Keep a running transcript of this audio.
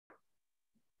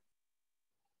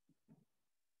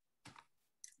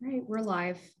All right, we're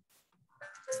live.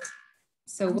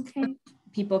 So Okay.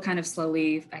 people kind of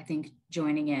slowly, I think,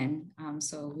 joining in.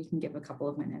 So we can give a couple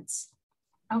of minutes.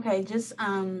 Okay, just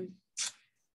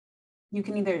you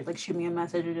can either like shoot me a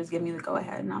message or just give me the go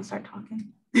ahead and I'll start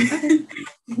talking. Okay.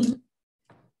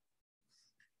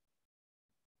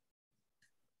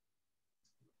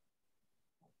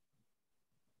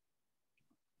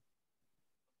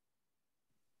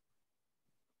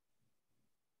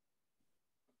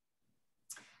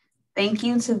 Thank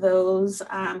you to those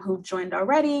who've joined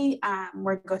already.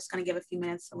 We're just going to give a few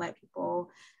minutes to let people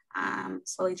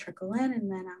slowly trickle in, and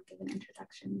then I'll give an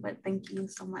introduction. But thank you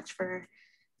so much for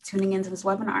tuning into this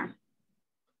webinar.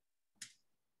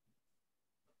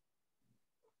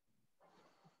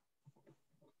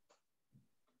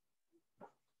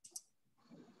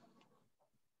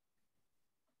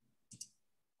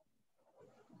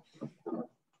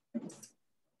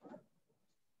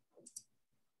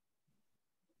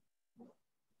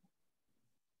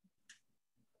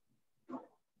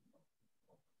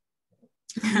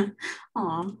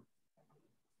 Aw.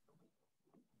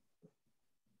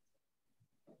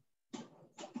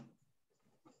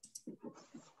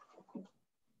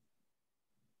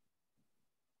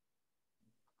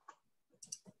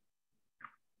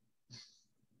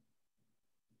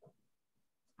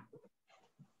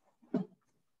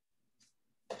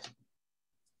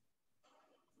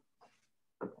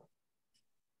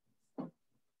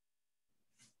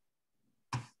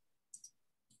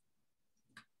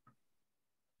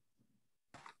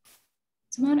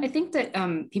 Simone, I think that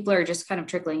people are just kind of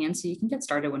trickling in, so you can get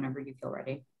started whenever you feel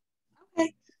ready.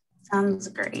 Okay, sounds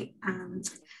great.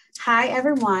 Hi,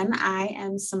 everyone. I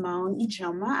am Simone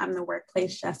Ijoma. I'm the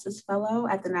Workplace Justice Fellow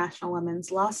at the National Women's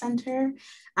Law Center.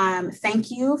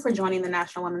 Thank you for joining the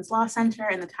National Women's Law Center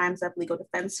and the Time's Up Legal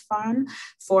Defense Fund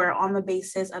for On the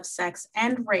Basis of Sex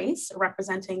and Race,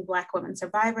 representing Black women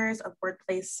survivors of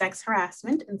workplace sex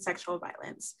harassment and sexual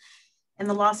violence. In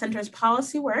the Law Center's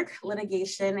policy work,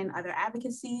 litigation, and other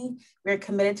advocacy, we are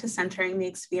committed to centering the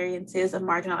experiences of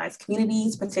marginalized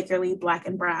communities, particularly Black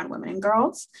and Brown women and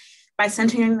girls. By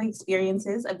centering the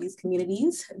experiences of these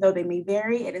communities, though they may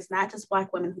vary, it is not just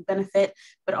Black women who benefit,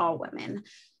 but all women.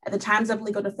 At the Time's Up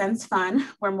Legal Defense Fund,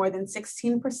 where more than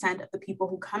 16% of the people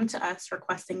who come to us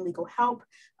requesting legal help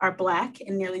are Black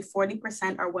and nearly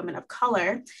 40% are women of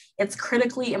color, it's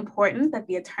critically important that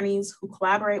the attorneys who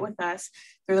collaborate with us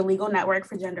through the Legal Network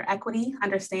for Gender Equity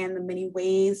understand the many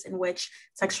ways in which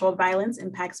sexual violence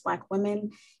impacts Black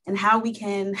women and how we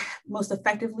can most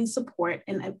effectively support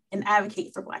and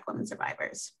advocate for Black women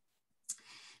survivors.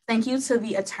 Thank you to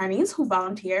the attorneys who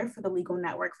volunteer for the Legal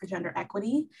Network for Gender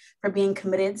Equity for being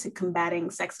committed to combating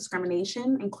sex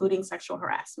discrimination, including sexual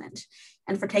harassment,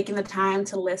 and for taking the time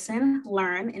to listen,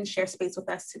 learn, and share space with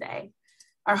us today.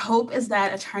 Our hope is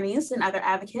that attorneys and other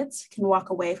advocates can walk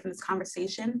away from this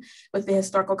conversation with the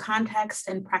historical context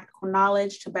and practical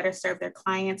knowledge to better serve their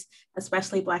clients,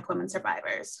 especially Black women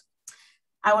survivors.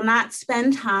 I will not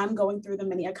spend time going through the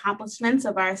many accomplishments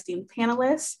of our esteemed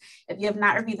panelists. If you have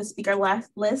not reviewed the speaker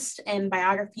list and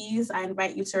biographies, I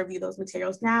invite you to review those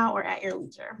materials now or at your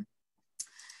leisure.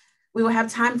 We will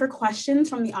have time for questions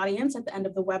from the audience at the end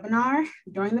of the webinar.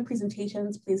 During the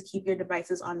presentations, please keep your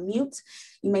devices on mute.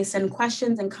 You may send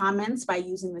questions and comments by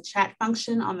using the chat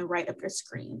function on the right of your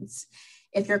screens.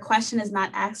 If your question is not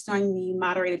asked during the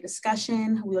moderated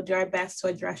discussion, we will do our best to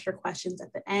address your questions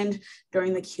at the end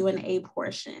during the Q&A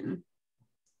portion.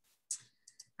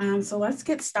 So let's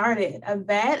get started.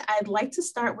 Yvette, I'd like to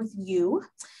start with you.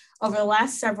 Over the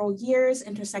last several years,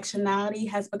 intersectionality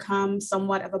has become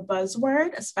somewhat of a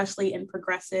buzzword, especially in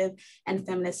progressive and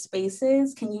feminist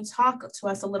spaces. Can you talk to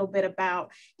us a little bit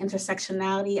about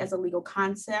intersectionality as a legal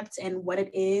concept and what it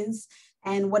is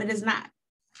and what it is not?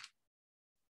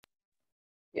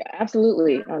 Yeah,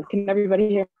 absolutely. Can everybody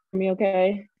hear me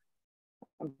okay?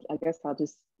 I guess I'll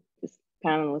just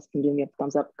panelists can give me a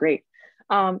thumbs up. Great.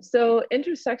 So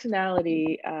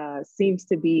intersectionality seems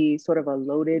to be sort of a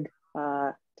loaded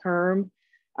term.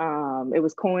 It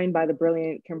was coined by the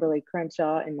brilliant Kimberly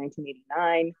Crenshaw in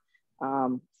 1989.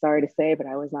 Sorry to say, but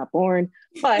I was not born,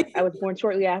 but I was born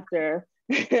shortly after,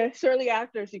 shortly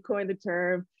after she coined the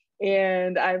term.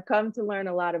 And I've come to learn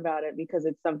a lot about it because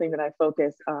it's something that I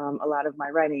focus a lot of my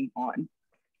writing on.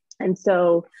 And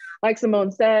so, like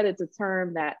Simone said, it's a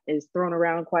term that is thrown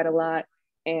around quite a lot.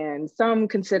 And some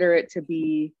consider it to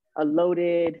be a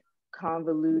loaded,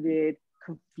 convoluted,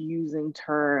 confusing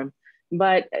term.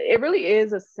 But it really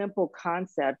is a simple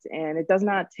concept. And it does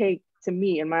not take, to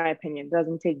me, in my opinion, it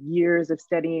doesn't take years of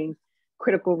studying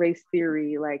critical race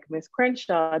theory like Ms.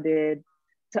 Crenshaw did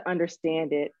to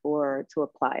understand it or to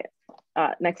apply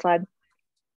it. Next slide.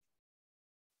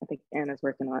 I think Anna's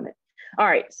working on it. All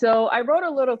right, so I wrote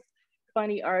a little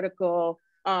funny article.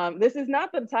 This is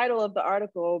not the title of the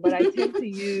article, but I tend to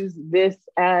use this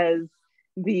as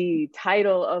the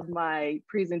title of my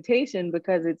presentation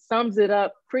because it sums it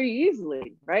up pretty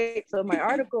easily, right? So my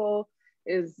article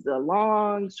is the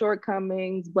long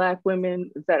shortcomings, Black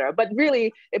women, et cetera. But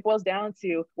really, it boils down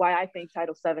to why I think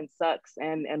Title VII sucks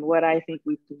and what I think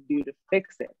we can do to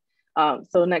fix it.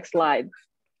 So next slide.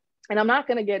 And I'm not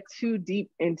gonna get too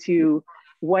deep into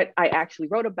what I actually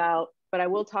wrote about, but I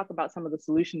will talk about some of the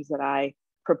solutions that I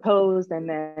proposed and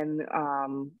then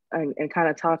and kind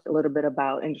of talk a little bit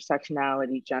about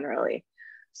intersectionality generally.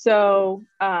 So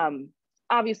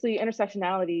obviously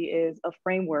intersectionality is a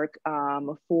framework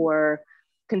for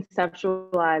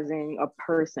conceptualizing a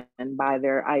person by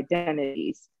their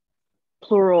identities,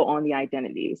 plural on the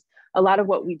identities. A lot of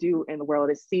what we do in the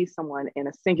world is see someone in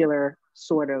a singular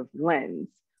sort of lens,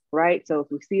 right? So if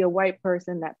we see a white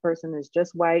person, that person is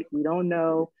just white. We don't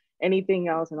know anything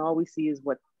else, and all we see is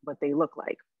what they look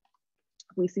like.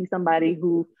 We see somebody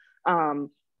who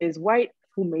is white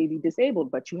who may be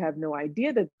disabled, but you have no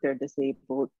idea that they're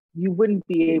disabled. You wouldn't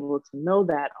be able to know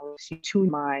that unless you tune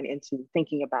your mind into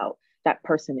thinking about that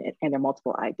person and their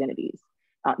multiple identities.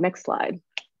 Next slide.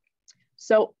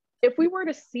 So if we were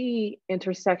to see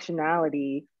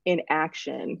intersectionality in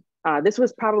action, this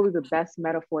was probably the best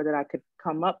metaphor that I could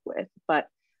come up with, but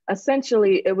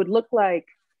essentially it would look like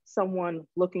someone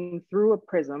looking through a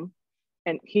prism,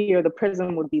 and here the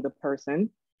prism would be the person,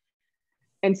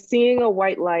 and seeing a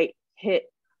white light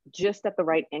hit just at the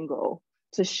right angle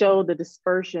to show the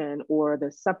dispersion or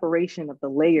the separation of the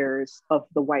layers of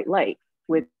the white light,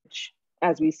 which,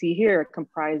 as we see here,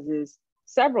 comprises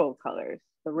several colors: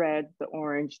 the red, the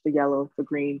orange, the yellow, the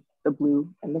green, the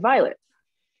blue, and the violet.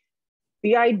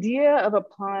 The idea of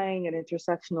applying an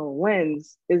intersectional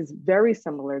lens is very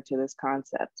similar to this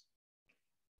concept.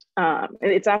 And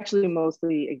it's actually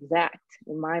mostly exact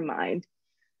in my mind,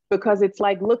 because it's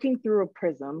like looking through a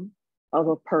prism of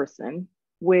a person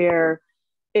where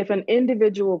if an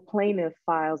individual plaintiff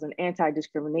files an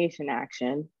anti-discrimination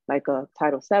action, like a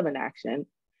Title VII action,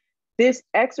 this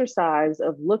exercise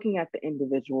of looking at the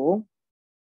individual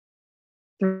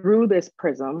through this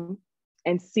prism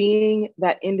and seeing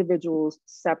that individual's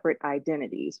separate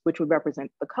identities, which would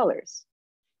represent the colors.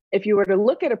 If you were to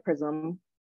look at a prism,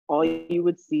 all you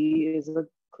would see is a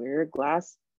clear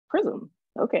glass prism.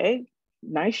 Okay,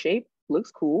 nice shape,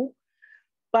 looks cool.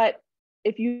 But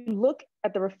if you look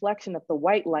at the reflection of the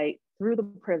white light through the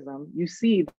prism, you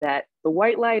see that the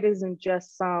white light isn't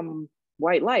just some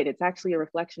white light. It's actually a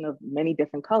reflection of many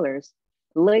different colors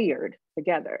layered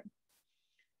together.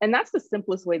 And that's the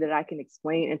simplest way that I can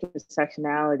explain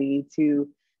intersectionality to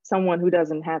someone who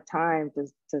doesn't have time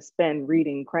to spend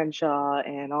reading Crenshaw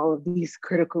and all of these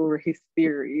critical race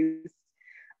theories.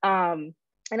 And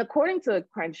according to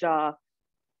Crenshaw,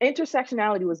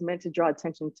 intersectionality was meant to draw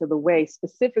attention to the way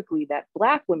specifically that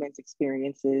Black women's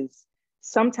experiences,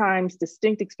 sometimes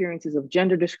distinct experiences of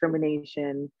gender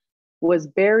discrimination, was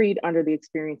buried under the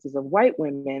experiences of white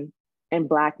women and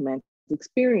Black men's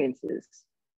experiences.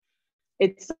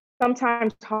 It's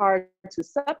sometimes hard to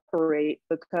separate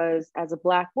because as a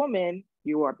Black woman,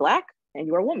 you are Black and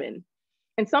you are a woman.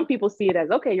 And some people see it as,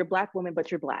 okay, you're a Black woman,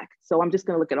 but you're Black. So I'm just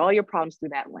gonna look at all your problems through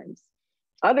that lens.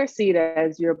 Others see it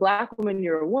as you're a Black woman,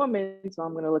 you're a woman, so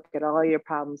I'm gonna look at all your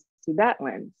problems through that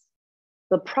lens.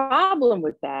 The problem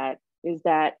with that is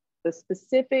that the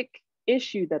specific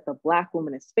issue that the Black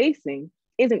woman is facing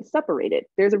isn't separated.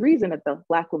 There's a reason that the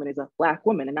Black woman is a Black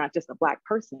woman and not just a Black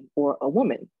person or a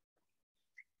woman.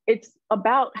 It's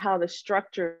about how the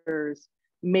structures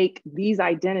make these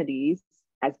identities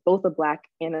as both a Black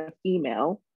and a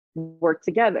female work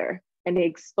together. And they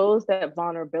expose that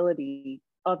vulnerability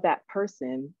of that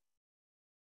person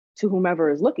to whomever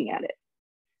is looking at it.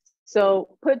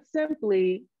 So put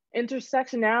simply,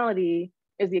 intersectionality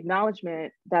is the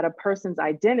acknowledgement that a person's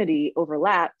identity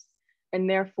overlaps and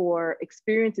therefore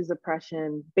experiences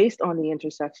oppression based on the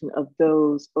intersection of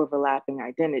those overlapping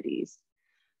identities.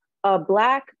 A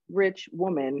Black rich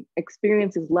woman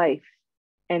experiences life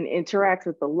and interacts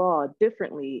with the law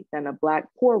differently than a Black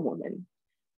poor woman,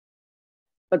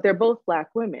 but they're both Black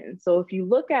women. So if you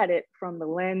look at it from the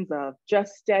lens of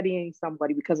just studying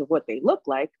somebody because of what they look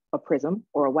like, a prism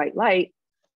or a white light,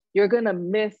 you're gonna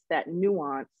miss that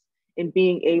nuance in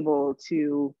being able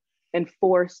to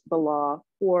enforce the law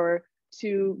or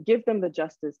to give them the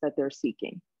justice that they're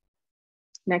seeking.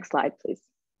 Next slide, please.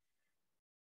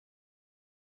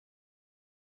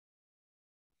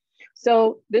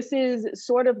 So this is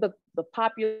sort of the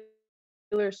popular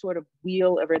sort of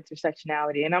wheel of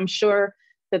intersectionality. And I'm sure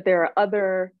that there are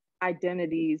other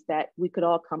identities that we could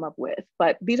all come up with,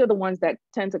 but these are the ones that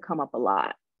tend to come up a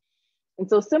lot. And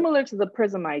so similar to the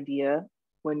prism idea,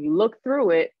 when you look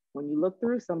through it, when you look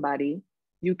through somebody,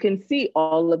 you can see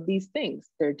all of these things: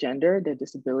 their gender, their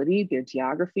disability, their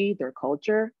geography, their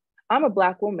culture. I'm a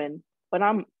Black woman, but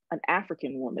I'm an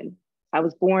African woman. I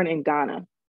was born in Ghana.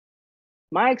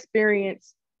 My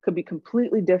experience could be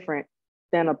completely different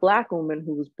than a Black woman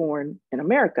who was born in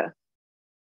America.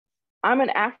 I'm an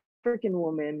African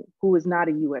woman who is not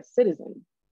a US citizen.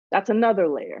 That's another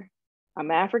layer. I'm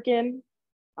African,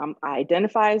 I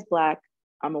identify as Black,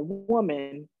 I'm a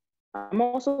woman, I'm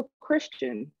also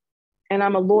Christian, and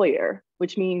I'm a lawyer,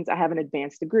 which means I have an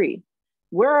advanced degree.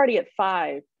 We're already at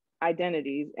 5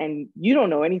 identities and you don't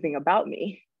know anything about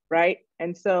me, right?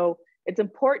 And so it's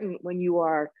important when you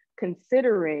are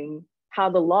considering how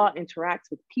the law interacts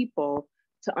with people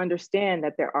to understand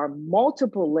that there are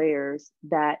multiple layers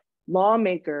that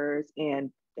lawmakers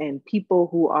and people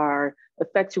who are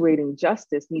effectuating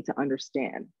justice need to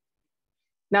understand.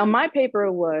 Now, my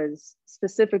paper was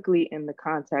specifically in the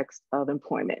context of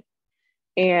employment.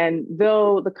 And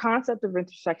though the concept of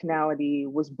intersectionality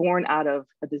was born out of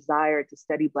a desire to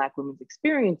study Black women's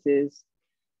experiences,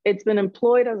 it's been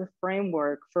employed as a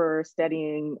framework for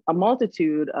studying a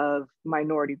multitude of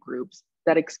minority groups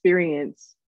that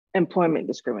experience employment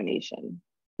discrimination.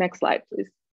 Next slide, please.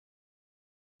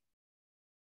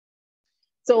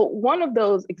 So one of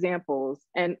those examples,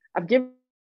 and I've given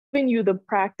you the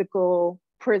practical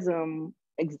prism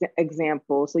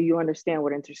example so you understand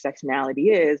what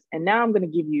intersectionality is, and now I'm going to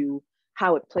give you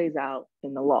how it plays out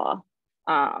in the law.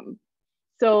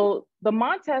 So the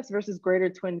Montes versus Greater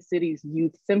Twin Cities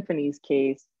Youth Symphonies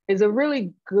case is a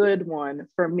really good one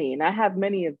for me, and I have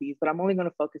many of these, but I'm only going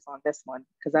to focus on this one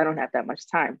because I don't have that much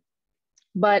time.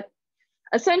 But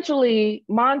essentially,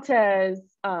 Montes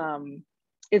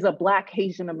is a Black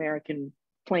Haitian American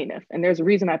plaintiff, and there's a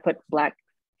reason I put Black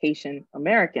Haitian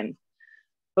American,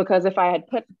 because if I had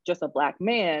put just a Black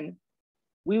man,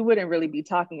 we wouldn't really be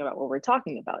talking about what we're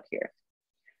talking about here.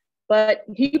 But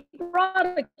he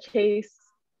brought a case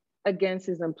against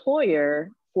his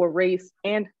employer for race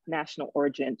and national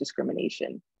origin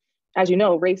discrimination. As you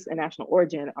know, race and national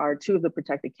origin are 2 of the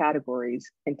protected categories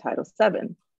in Title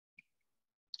VII.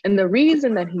 And the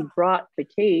reason that he brought the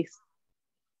case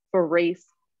for race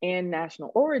and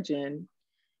national origin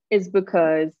is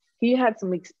because he had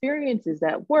some experiences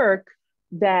at work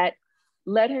that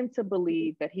led him to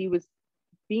believe that he was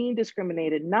being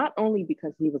discriminated not only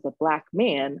because he was a Black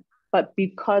man, but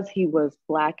because he was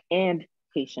Black and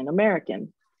Haitian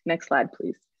American. Next slide,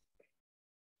 please.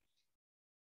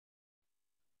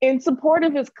 In support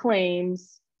of his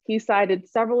claims, he cited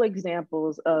several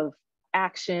examples of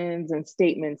actions and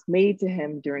statements made to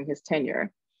him during his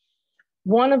tenure.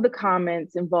 One of the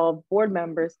comments involved board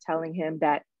members telling him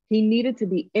that he needed to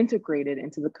be integrated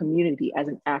into the community as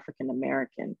an African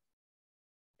American.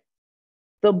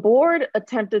 The board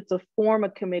attempted to form a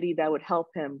committee that would help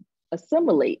him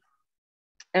assimilate,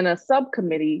 and a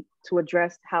subcommittee to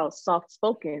address how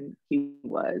soft-spoken he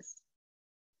was,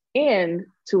 and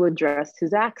to address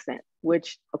his accent,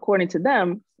 which according to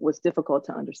them was difficult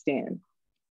to understand.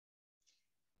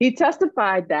 He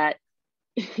testified that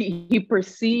he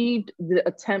perceived the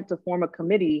attempt to form a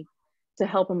committee to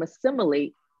help him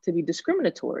assimilate to be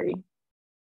discriminatory.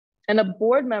 And a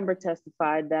board member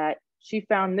testified that she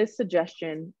found this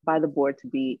suggestion by the board to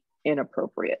be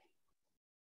inappropriate.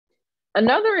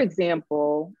 Another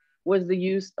example was the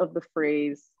use of the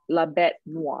phrase la bête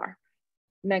noire.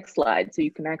 Next slide, so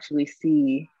you can actually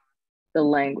see the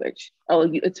language. Oh,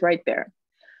 it's right there.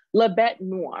 La bête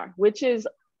noire, which is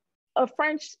a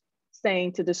French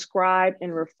saying to describe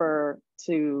and refer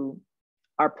to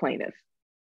our plaintiff.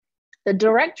 The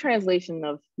direct translation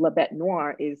of la bête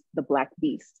noire is the Black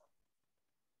beast.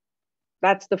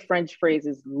 That's the French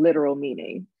phrase's literal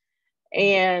meaning.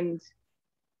 And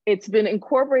it's been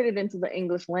incorporated into the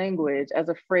English language as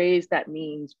a phrase that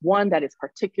means one that is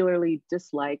particularly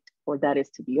disliked or that is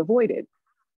to be avoided.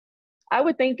 I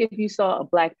would think if you saw a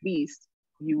Black beast,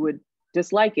 you would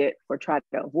dislike it or try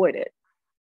to avoid it.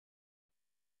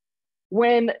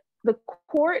 When the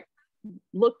court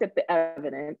looked at the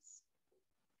evidence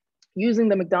using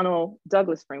the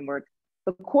McDonnell-Douglas framework,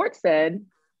 the court said,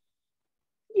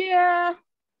 yeah,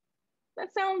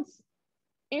 that sounds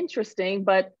interesting,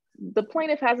 but the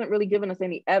plaintiff hasn't really given us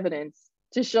any evidence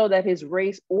to show that his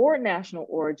race or national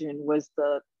origin was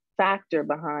the factor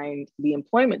behind the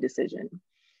employment decision.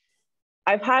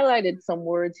 I've highlighted some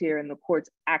words here in the court's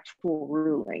actual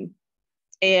ruling,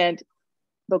 and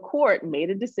the court made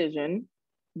a decision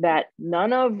that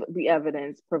none of the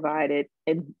evidence provided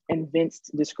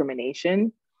evinced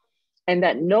discrimination, and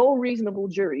that no reasonable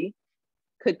jury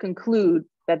could conclude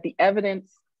that the evidence,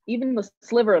 even the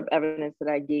sliver of evidence that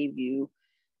I gave you,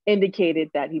 indicated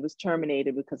that he was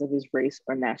terminated because of his race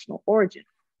or national origin.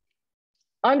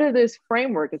 Under this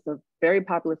framework, it's a very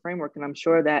popular framework, and I'm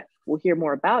sure that we'll hear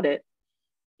more about it,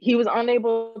 he was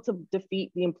unable to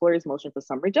defeat the employer's motion for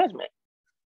summary judgment.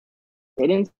 They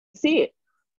didn't see it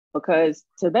because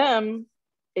to them,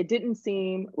 it didn't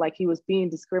seem like he was being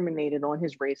discriminated on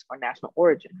his race or national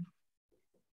origin.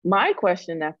 My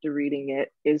question after reading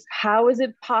it is, how is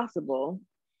it possible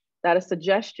that a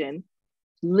suggestion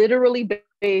literally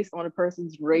based on a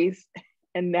person's race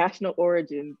and national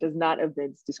origin does not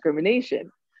evince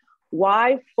discrimination?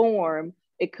 Why form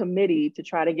a committee to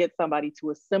try to get somebody to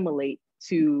assimilate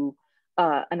to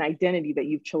an identity that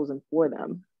you've chosen for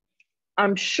them?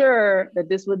 I'm sure that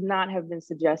this would not have been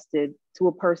suggested to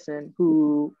a person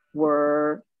who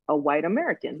were a white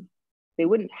American. They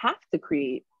wouldn't have to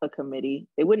create a committee.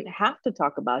 They wouldn't have to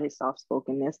talk about his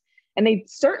soft-spokenness. And they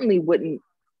certainly wouldn't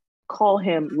call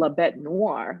him La Bête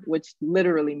Noire, which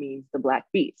literally means the Black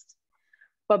Beast.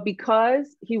 But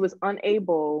because he was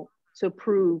unable to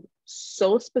prove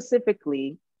so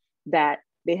specifically that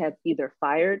they have either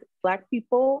fired Black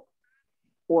people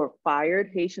or fired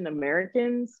Haitian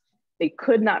Americans, they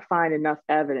could not find enough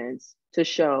evidence to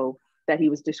show that he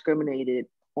was discriminated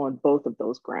on both of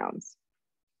those grounds.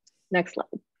 Next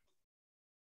slide.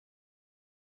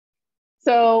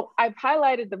 So I've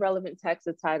highlighted the relevant text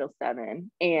of Title VII,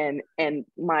 and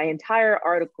my entire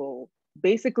article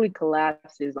basically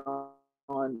collapses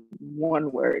on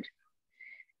one word.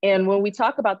 And when we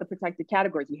talk about the protected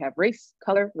categories, we have race,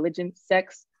 color, religion,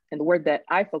 sex, and the word that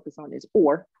I focus on is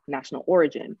or, national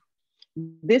origin.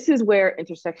 This is where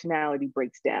intersectionality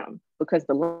breaks down, because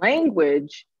the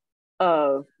language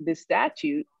of this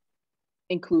statute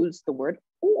includes the word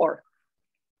or,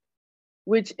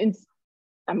 which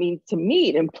to me,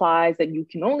 it implies that you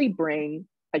can only bring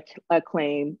a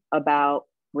claim about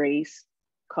race,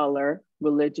 color,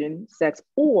 religion, sex,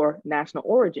 or national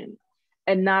origin,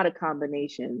 and not a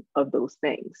combination of those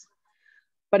things.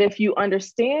 But if you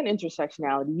understand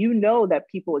intersectionality, you know that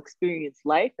people experience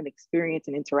life and experience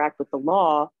and interact with the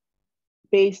law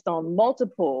based on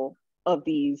multiple of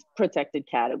these protected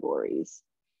categories.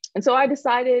 And so I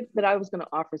decided that I was going to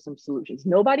offer some solutions.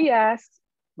 Nobody asked,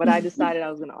 but I decided I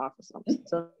was going to offer something.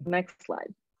 So next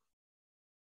slide.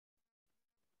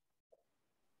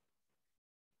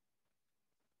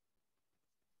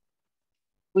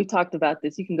 We talked about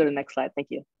this. You can go to the next slide. Thank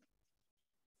you.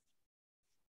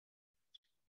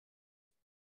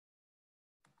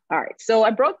 All right, so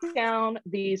I broke down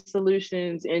these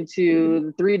solutions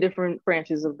into 3 different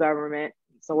branches of government.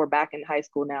 So we're back in high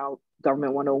school now,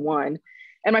 Government 101.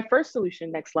 And my first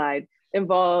solution, next slide,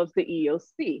 involves the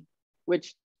EEOC,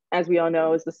 which, as we all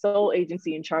know, is the sole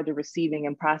agency in charge of receiving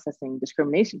and processing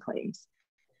discrimination claims.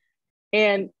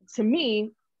 And to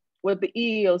me, what the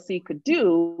EEOC could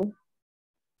do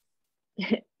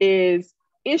is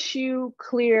issue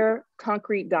clear,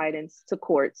 concrete guidance to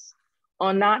courts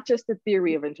on not just the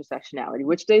theory of intersectionality,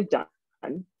 which they've done,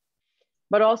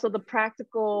 but also the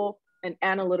practical and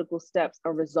analytical steps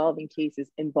of resolving cases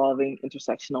involving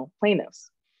intersectional plaintiffs.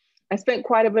 I spent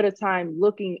quite a bit of time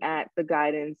looking at the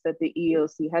guidance that the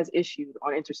EEOC has issued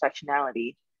on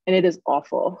intersectionality, and it is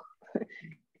awful.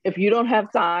 If you don't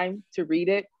have time to read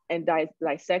it and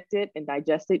dissect it and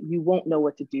digest it, you won't know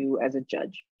what to do as a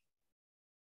judge.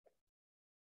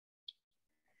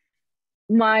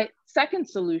 My second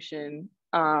solution,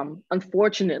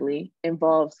 unfortunately,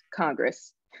 involves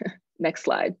Congress. Next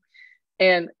slide.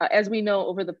 And as we know,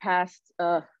 over the past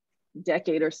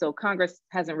decade or so, Congress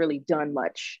hasn't really done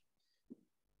much.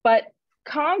 But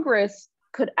Congress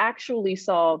could actually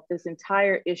solve this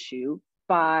entire issue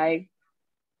by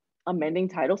amending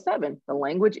Title VII, the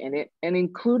language in it, and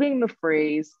including the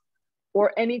phrase,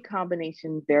 or any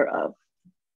combination thereof,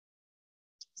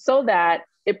 so that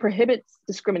it prohibits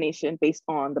discrimination based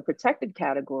on the protected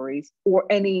categories or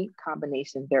any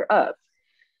combination thereof.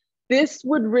 This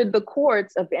would rid the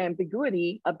courts of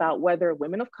ambiguity about whether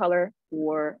women of color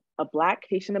or a Black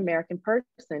Haitian American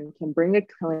person can bring a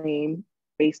claim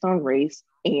based on race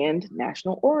and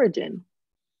national origin.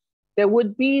 There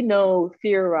would be no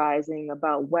theorizing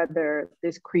about whether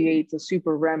this creates a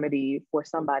super remedy for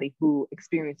somebody who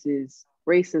experiences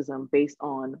racism based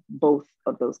on both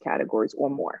of those categories or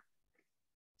more.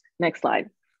 Next slide.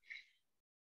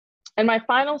 And my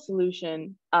final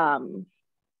solution,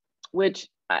 which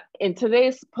in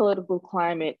today's political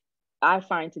climate, I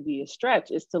find to be a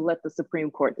stretch, is to let the Supreme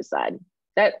Court decide.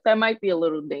 That might be a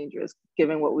little dangerous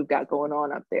given what we've got going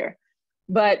on up there.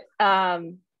 But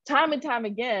time and time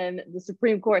again, the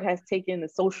Supreme Court has taken the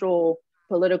social,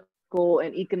 political,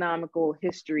 and economical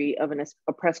history of an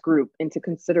oppressed group into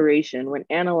consideration when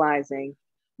analyzing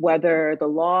whether the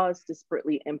laws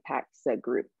disparately impact said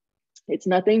group. It's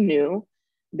nothing new.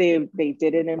 They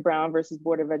did it in Brown versus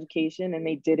Board of Education, and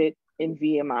they did it in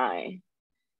VMI.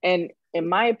 And in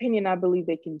my opinion, I believe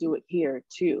they can do it here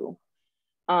too.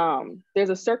 There's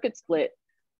a circuit split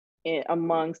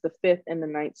amongst the Fifth and the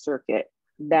Ninth Circuit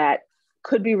that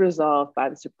could be resolved by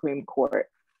the Supreme Court.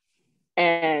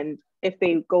 And if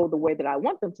they go the way that I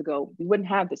want them to go, we wouldn't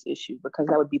have this issue because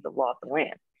that would be the law of the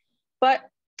land. But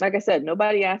like I said,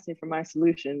 nobody asked me for my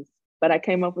solutions, but I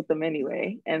came up with them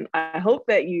anyway. And I hope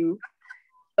that you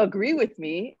agree with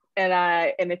me.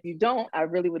 And if you don't, I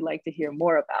really would like to hear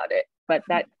more about it. But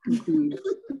that concludes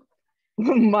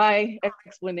my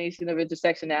explanation of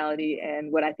intersectionality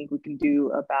and what I think we can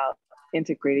do about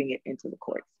integrating it into the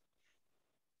courts.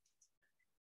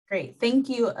 Great, thank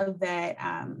you, Yvette.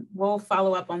 We'll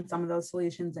follow up on some of those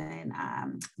solutions and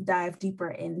dive deeper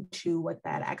into what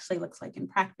that actually looks like in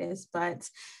practice. But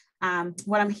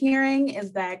what I'm hearing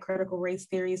is that critical race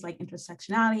theories like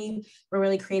intersectionality were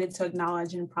really created to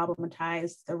acknowledge and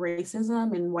problematize the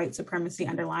racism and white supremacy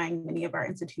underlying many of our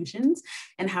institutions,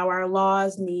 and how our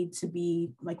laws need to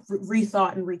be like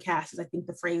rethought and recast, is I think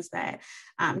the phrase that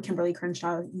Kimberly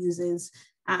Crenshaw uses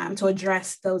to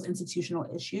address those institutional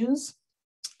issues.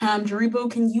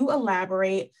 Jaribu, can you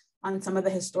elaborate on some of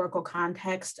the historical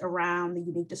context around the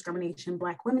unique discrimination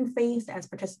Black women face as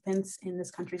participants in this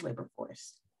country's labor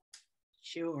force?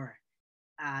 Sure.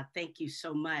 Thank you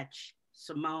so much,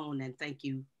 Simone, and thank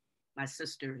you, my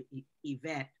sister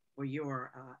Yvette, for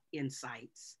your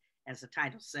insights. As a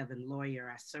Title VII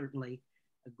lawyer, I certainly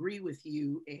agree with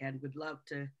you and would love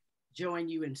to join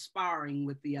you in sparring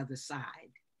with the other side.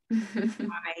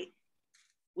 I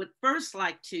would first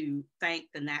like to thank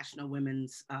the National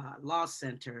Women's Law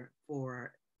Center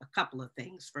for a couple of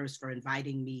things. First, for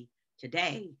inviting me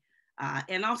today,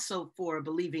 and also for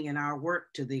believing in our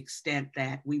work to the extent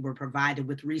that we were provided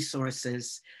with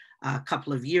resources a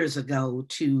couple of years ago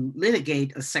to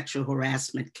litigate a sexual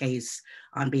harassment case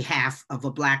on behalf of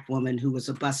a Black woman who was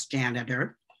a bus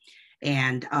janitor.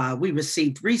 And we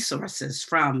received resources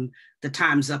from the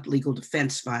Time's Up Legal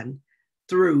Defense Fund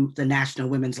through the National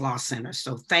Women's Law Center.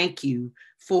 So thank you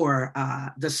for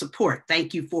the support.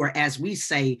 Thank you for, as we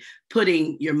say,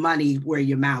 putting your money where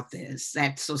your mouth is.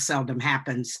 That so seldom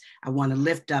happens. I want to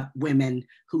lift up women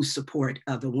who support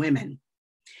other women.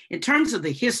 In terms of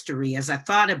the history, as I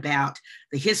thought about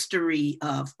the history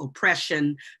of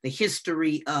oppression, the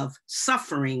history of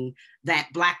suffering that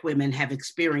Black women have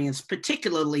experienced,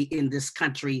 particularly in this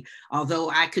country, although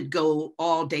I could go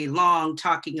all day long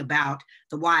talking about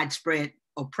the widespread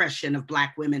oppression of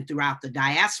Black women throughout the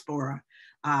diaspora,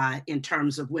 in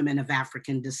terms of women of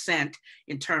African descent,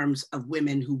 in terms of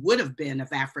women who would have been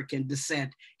of African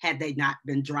descent had they not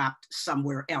been dropped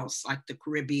somewhere else, like the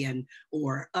Caribbean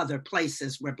or other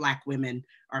places where Black women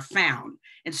are found.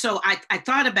 And so I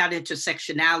thought about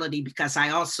intersectionality because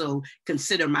I also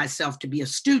consider myself to be a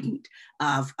student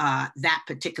of that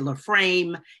particular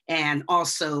frame and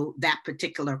also that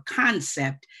particular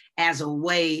concept as a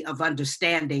way of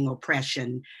understanding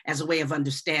oppression, as a way of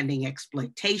understanding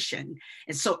exploitation.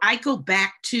 And so I go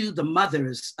back to the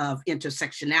mothers of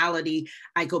intersectionality.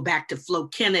 I go back to Flo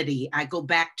Kennedy. I go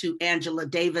back to Angela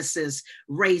Davis's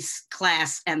Race,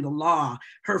 Class, and the Law,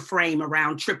 her frame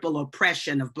around triple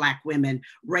oppression of Black women,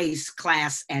 race,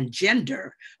 class, and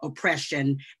gender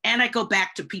oppression. And I go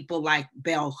back to people like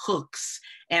Bell Hooks.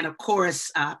 And of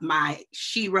course, my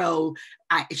shero,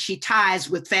 she ties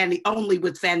with only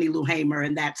with Fannie Lou Hamer,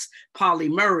 and that's Polly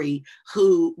Murray,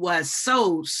 who was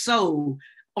so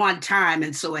on time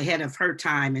and so ahead of her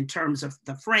time in terms of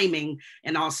the framing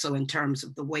and also in terms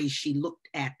of the way she looked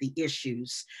at the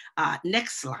issues.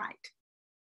 Next slide.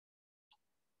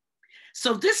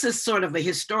 So this is sort of a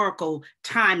historical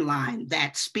timeline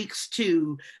that speaks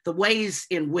to the ways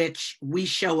in which we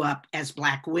show up as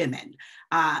Black women.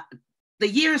 The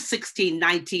year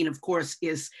 1619, of course,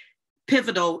 is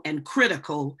pivotal and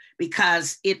critical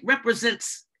because it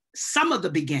represents some of the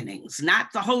beginnings,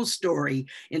 not the whole story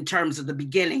in terms of the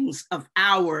beginnings of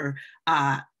our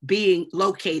being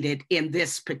located in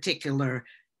this particular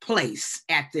place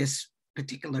at this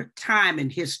particular time in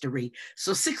history.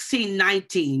 So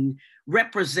 1619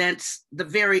 represents the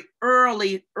very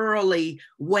early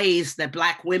ways that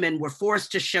Black women were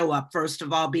forced to show up, first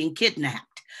of all, being kidnapped.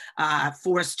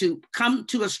 Forced to come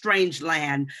to a strange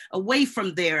land away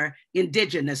from their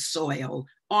indigenous soil,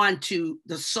 onto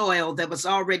the soil that was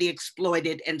already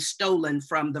exploited and stolen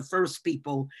from the first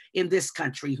people in this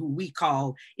country, who we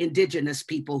call indigenous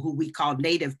people, who we call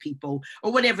native people,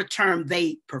 or whatever term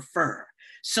they prefer.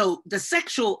 So the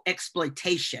sexual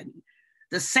exploitation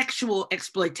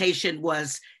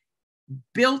was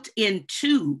built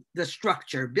into the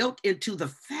structure, built into the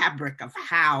fabric of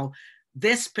how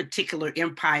this particular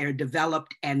empire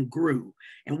developed and grew.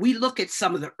 And we look at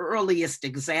some of the earliest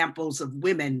examples of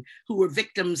women who were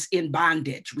victims in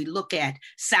bondage. We look at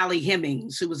Sally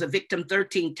Hemings, who was a victim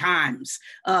 13 times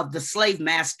of the slave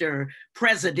master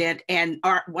president and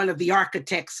one of the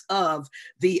architects of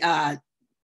the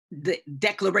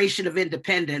Declaration of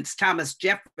Independence, Thomas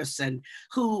Jefferson,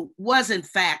 who was in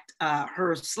fact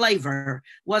her slaver,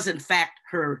 was in fact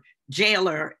her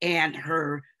jailer and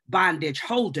her bondage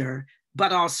holder,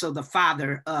 but also the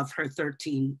father of her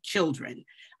 13 children.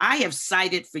 I have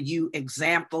cited for you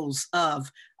examples of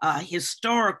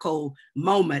historical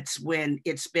moments when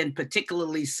it's been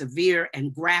particularly severe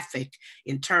and graphic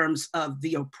in terms of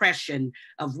the oppression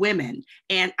of women.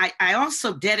 And I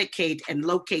also dedicate and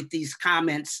locate these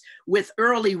comments with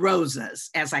early Rosas,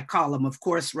 as I call them, of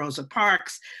course, Rosa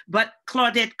Parks, but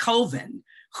Claudette Colvin,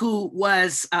 who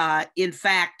was in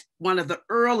fact one of the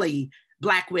early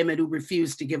Black women who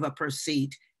refused to give up her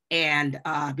seat. And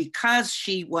because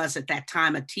she was at that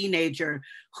time a teenager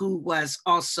who was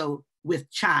also with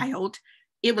child,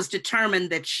 it was determined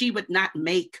that she would not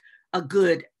make a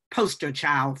good poster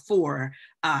child for,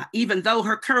 even though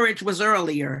her courage was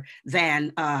earlier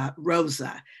than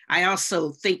Rosa. I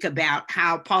also think about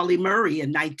how Pauli Murray in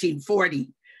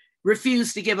 1940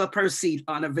 refused to give up her seat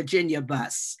on a Virginia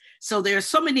bus. So there are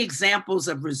so many examples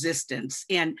of resistance.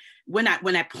 And when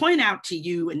I point out to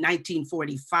you in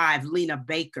 1945, Lena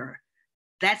Baker,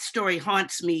 that story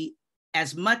haunts me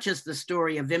as much as the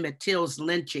story of Emmett Till's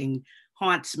lynching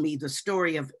haunts me. The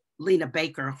story of Lena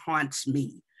Baker haunts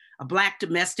me. A Black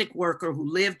domestic worker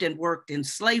who lived and worked in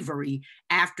slavery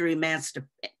after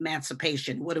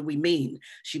emancipation. What do we mean?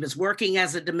 She was working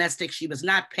as a domestic. She was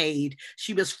not paid.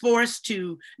 She was forced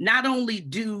to not only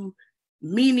do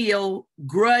menial,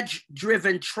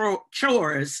 grudge-driven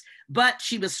chores, but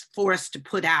she was forced to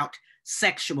put out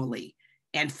sexually.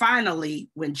 And finally,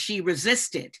 when she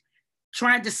resisted,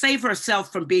 trying to save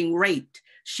herself from being raped,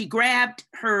 she grabbed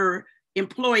her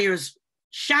employer's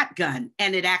shotgun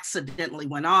and it accidentally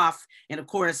went off. And of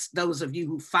course, those of you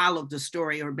who followed the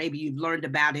story, or maybe you've learned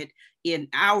about it in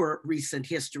our recent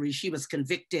history, she was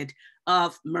convicted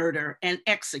of murder and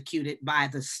executed by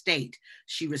the state.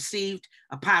 She received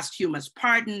a posthumous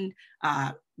pardon,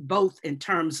 both in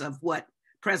terms of what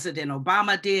President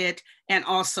Obama did and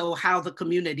also how the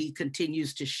community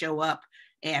continues to show up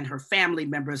and her family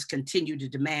members continue to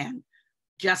demand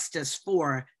justice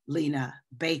for Lena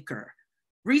Baker.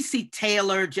 Recy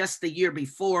Taylor, just the year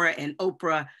before, and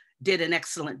Oprah did an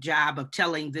excellent job of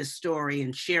telling this story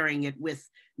and sharing it with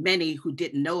many who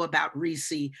didn't know about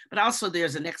Recy, but also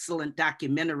there's an excellent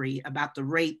documentary about the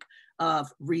rape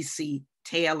of Recy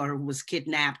Taylor, who was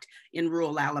kidnapped in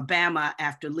rural Alabama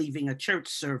after leaving a church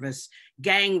service,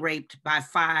 gang raped by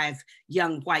 5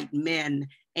 young white men,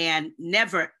 and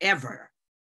never, ever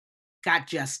got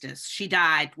justice. She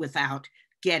died without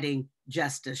getting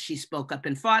justice. She spoke up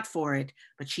and fought for it,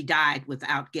 but she died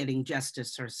without getting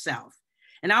justice herself.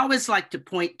 And I always like to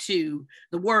point to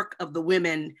the work of the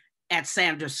women at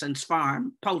Sanderson's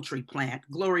farm, poultry plant.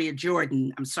 Gloria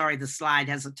Jordan, I'm sorry, the slide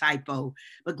has a typo,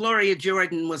 but Gloria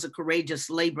Jordan was a courageous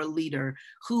labor leader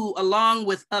who, along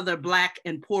with other Black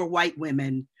and poor white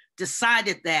women,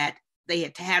 decided that they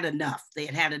had had enough. They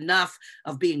had had enough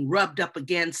of being rubbed up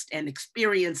against and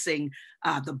experiencing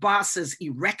the boss's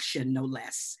erection, no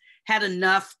less. Had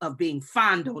enough of being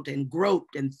fondled and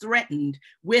groped and threatened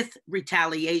with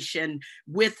retaliation,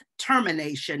 with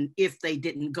termination if they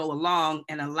didn't go along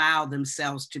and allow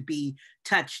themselves to be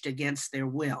touched against their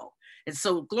will. And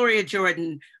so Gloria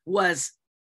Jordan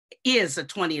is a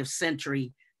 20th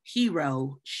century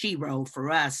hero, shero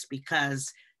for us,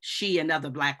 because she and other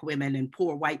Black women and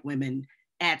poor white women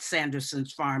at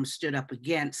Sanderson's farm stood up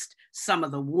against some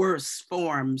of the worst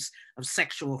forms of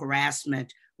sexual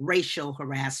harassment, racial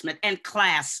harassment, and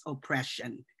class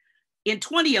oppression. In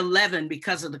 2011,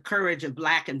 because of the courage of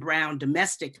Black and brown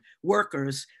domestic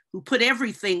workers who put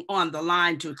everything on the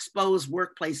line to expose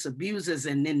workplace abuses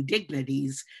and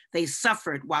indignities they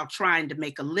suffered while trying to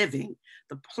make a living,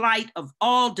 the plight of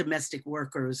all domestic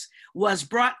workers was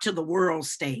brought to the world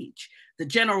stage. The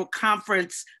General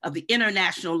Conference of the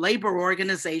International Labor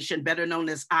Organization, better known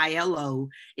as ILO,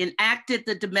 enacted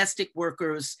the Domestic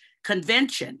Workers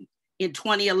Convention in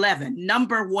 2011,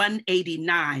 number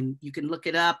 189. You can look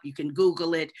it up, you can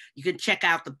Google it, you can check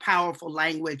out the powerful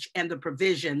language and the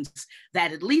provisions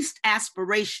that at least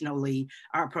aspirationally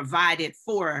are provided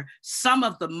for some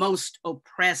of the most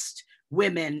oppressed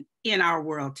women in our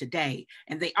world today.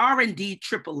 And they are indeed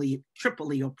triply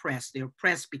oppressed. They're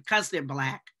oppressed because they're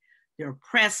Black, they're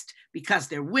oppressed because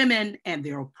they're women, and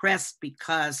they're oppressed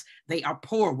because they are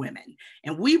poor women.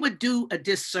 And we would do a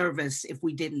disservice if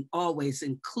we didn't always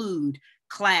include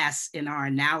class in our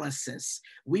analysis.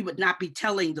 We would not be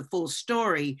telling the full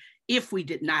story if we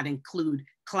did not include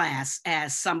class,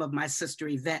 as some of my sister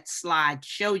Yvette's slides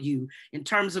show you. In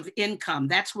terms of income,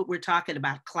 that's what we're talking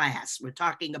about, class. We're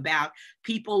talking about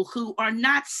people who are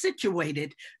not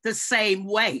situated the same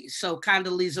way. So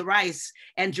Condoleezza Rice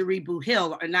and Jaribu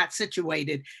Hill are not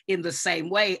situated in the same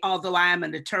way. Although I am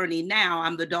an attorney now,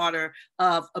 I'm the daughter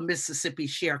of a Mississippi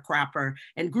sharecropper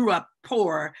and grew up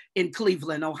poor in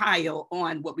Cleveland, Ohio,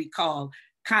 on what we call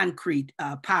concrete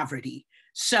poverty.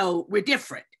 So we're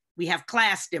different. We have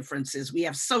class differences, we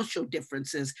have social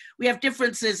differences, we have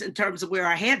differences in terms of where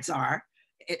our heads are,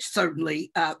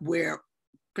 certainly where,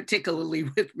 particularly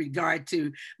with regard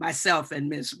to myself and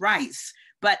Ms. Rice,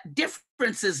 but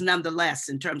differences nonetheless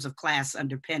in terms of class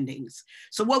underpinnings.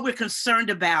 So what we're concerned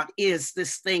about is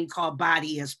this thing called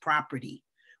body as property.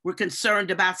 We're concerned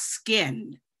about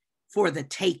skin for the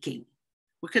taking.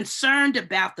 We're concerned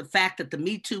about the fact that the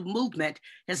Me Too movement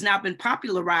has now been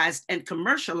popularized and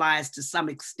commercialized to some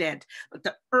extent, but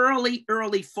the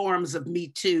early forms of Me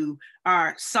Too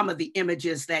are some of the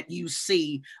images that you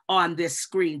see on this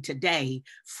screen today,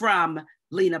 from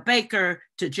Lena Baker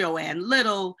to Joanne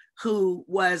Little, who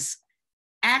was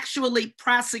actually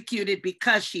prosecuted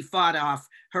because she fought off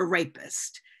her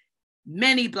rapist.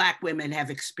 Many Black women have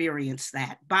experienced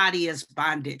that. Body as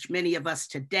bondage. Many of us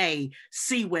today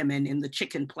see women in the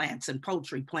chicken plants and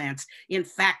poultry plants, in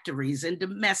factories, in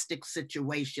domestic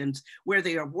situations where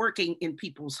they are working in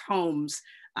people's homes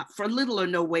for little or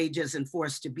no wages and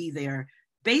forced to be there,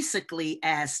 basically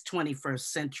as 21st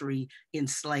century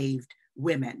enslaved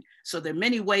women. So there are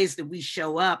many ways that we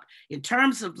show up. In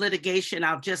terms of litigation,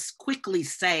 I'll just quickly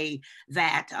say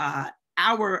that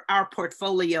our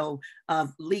portfolio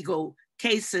of legal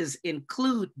cases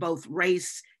include both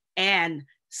race and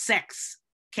sex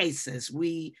cases.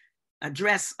 We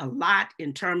address a lot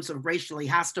in terms of racially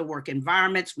hostile work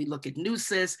environments. We look at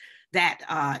nooses that,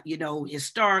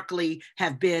 historically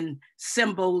have been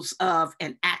symbols of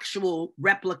and actual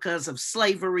replicas of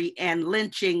slavery and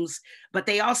lynchings, but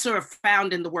they also are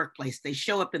found in the workplace. They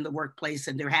show up in the workplace,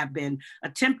 and there have been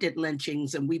attempted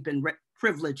lynchings, and we've been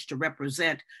privileged to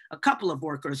represent a couple of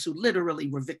workers who literally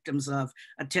were victims of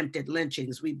attempted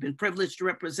lynchings. We've been privileged to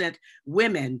represent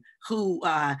women who,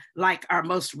 like our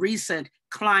most recent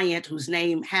client, whose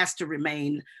name has to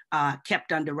remain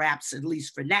kept under wraps, at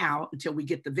least for now, until we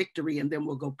get the victory, and then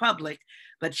we'll go public.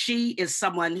 But she is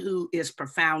someone who is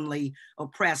profoundly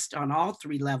oppressed on all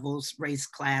three levels: race,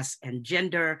 class, and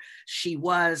gender. She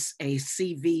was a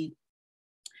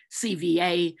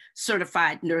CVA,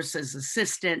 certified nurse's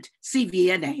assistant,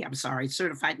 CVNA, I'm sorry,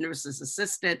 certified nurse's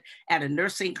assistant at a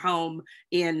nursing home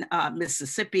in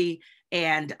Mississippi.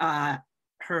 And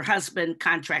her husband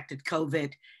contracted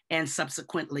COVID and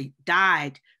subsequently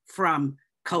died from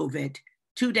COVID.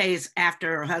 2 days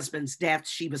after her husband's death,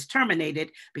 she was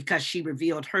terminated because she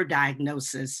revealed her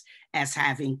diagnosis as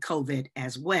having COVID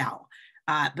as well.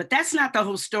 But that's not the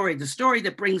whole story. The story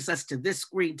that brings us to this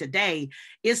screen today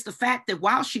is the fact that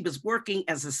while she was working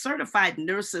as a certified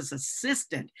nurse's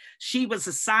assistant, she was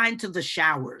assigned to the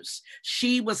showers.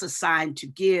 She was assigned to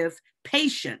give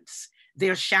patients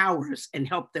their showers and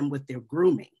help them with their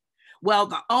grooming. Well,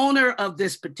 the owner of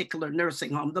this particular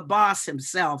nursing home, the boss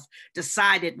himself,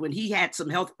 decided when he had some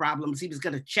health problems, he was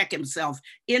going to check himself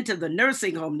into the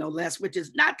nursing home, no less, which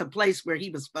is not the place where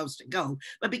he was supposed to go.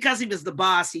 But because he was the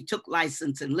boss, he took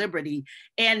license and liberty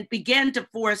and began to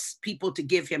force people to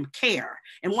give him care.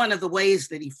 And one of the ways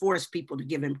that he forced people to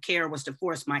give him care was to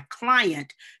force my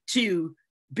client to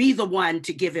be the one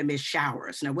to give him his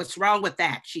showers. Now, what's wrong with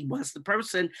that? She was the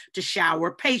person to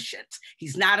shower patients.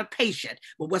 He's not a patient.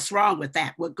 Well, what's wrong with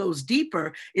that? What goes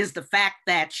deeper is the fact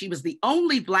that she was the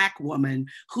only Black woman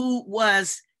who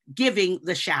was giving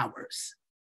the showers.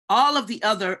 All of the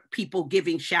other people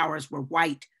giving showers were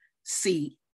white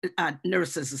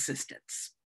nurses'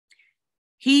 assistants.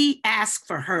 He asked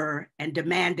for her and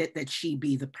demanded that she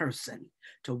be the person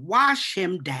to wash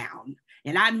him down.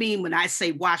 And I mean, when I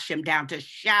say wash him down, to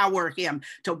shower him,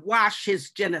 to wash his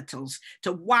genitals,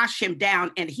 to wash him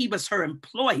down, and he was her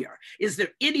employer. Is there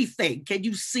anything, can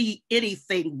you see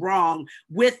anything wrong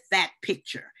with that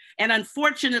picture? And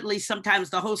unfortunately, sometimes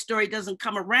the whole story doesn't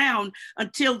come around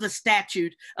until the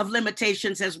statute of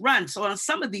limitations has run. So on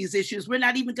some of these issues, we're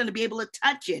not even going to be able to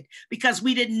touch it because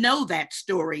we didn't know that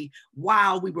story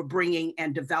while we were bringing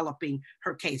and developing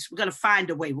her case. We're going to find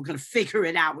a way. We're going to figure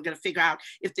it out. We're going to figure out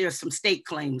if there's some state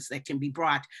claims that can be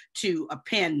brought to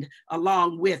append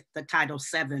along with the Title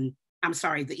VII,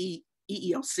 the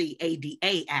EEOC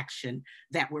ADA action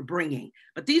that we're bringing.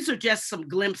 But these are just some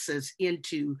glimpses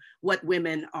into what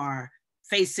women are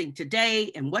facing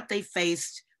today and what they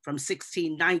faced from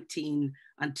 1619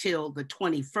 until the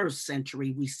 21st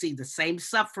century. We see the same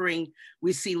suffering.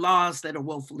 We see laws that are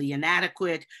woefully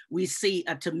inadequate. We see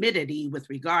a timidity with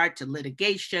regard to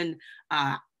litigation.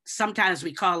 Sometimes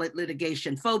we call it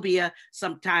litigation phobia.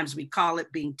 Sometimes we call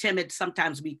it being timid.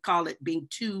 Sometimes we call it being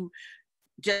too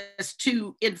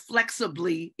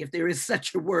inflexibly, if there is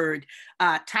such a word,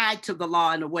 tied to the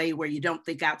law in a way where you don't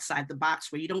think outside the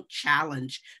box, where you don't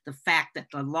challenge the fact that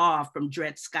the law from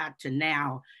Dred Scott to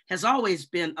now has always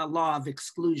been a law of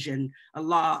exclusion, a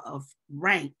law of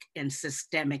rank and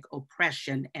systemic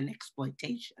oppression and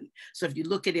exploitation. So if you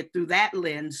look at it through that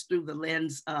lens, through the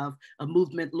lens of a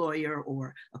movement lawyer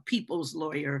or a people's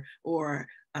lawyer or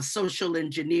a social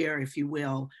engineer, if you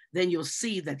will, then you'll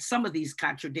see that some of these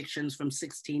contradictions from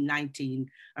 1619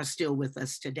 are still with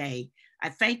us today. I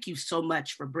thank you so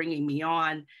much for bringing me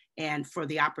on and for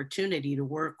the opportunity to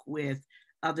work with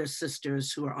other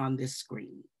sisters who are on this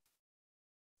screen.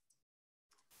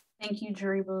 Thank you,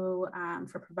 Jaribu,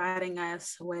 for providing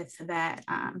us with that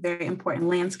very important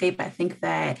landscape. I think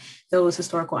that those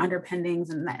historical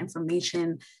underpinnings and that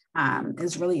information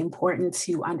is really important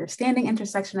to understanding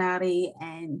intersectionality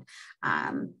and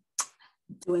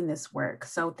doing this work.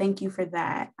 So thank you for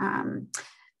that.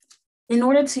 In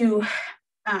order to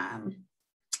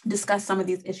discuss some of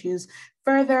these issues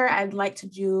further, I'd like to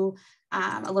do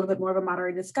a little bit more of a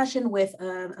moderated discussion with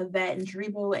Yvette and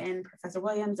Jaribu and Professor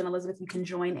Williams, and Elizabeth, you can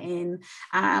join in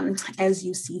as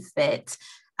you see fit.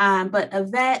 But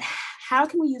Yvette, how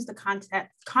can we use the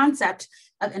concept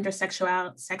of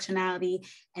intersectionality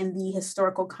and the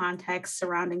historical context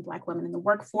surrounding Black women in the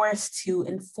workforce to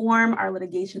inform our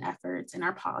litigation efforts and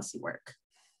our policy work?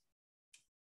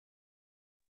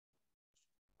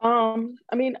 I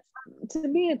mean, to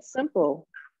me, it's simple.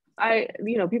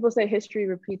 People say history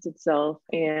repeats itself,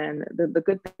 and the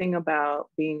good thing about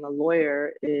being a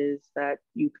lawyer is that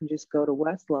you can just go to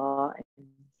Westlaw and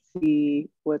see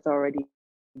what's already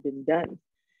been done.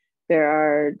 There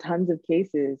are tons of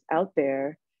cases out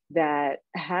there that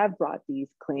have brought these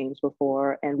claims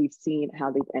before, and we've seen how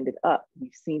they've ended up.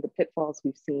 We've seen the pitfalls,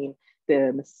 we've seen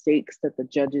the mistakes that the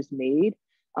judges made.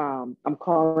 I'm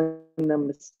calling them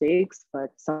mistakes,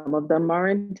 but some of them are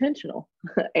intentional.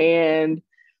 And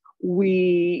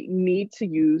we need to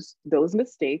use those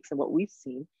mistakes and what we've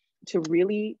seen to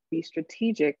really be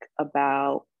strategic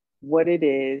about what it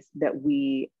is that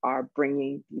we are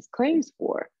bringing these claims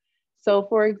for. So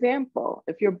for example,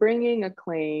 if you're bringing a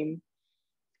claim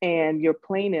and your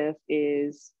plaintiff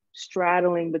is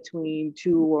straddling between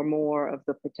two or more of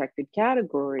the protected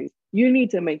categories, you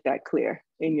need to make that clear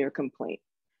in your complaint.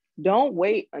 Don't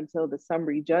wait until the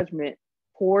summary judgment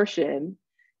portion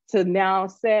to now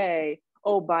say,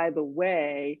 oh, by the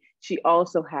way, she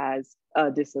also has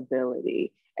a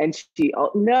disability. And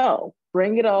no,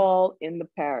 bring it all in the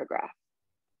paragraph.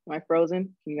 Am I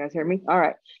frozen? Can you guys hear me? All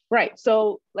right, right.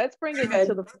 So let's bring it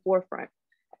to the forefront.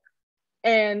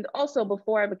 And also,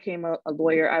 before I became a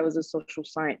lawyer, I was a social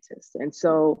scientist. And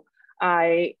so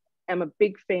I am a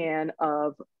big fan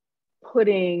of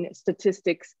putting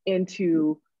statistics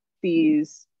into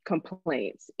these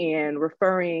complaints and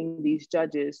referring these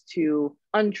judges to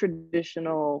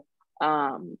untraditional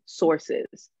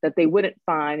sources that they wouldn't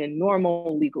find in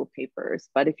normal legal papers.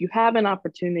 But if you have an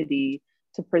opportunity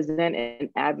to present and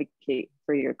advocate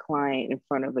for your client in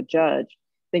front of a judge,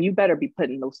 then you better be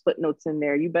putting those footnotes in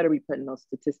there. You better be putting those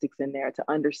statistics in there to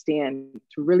understand,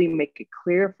 to really make it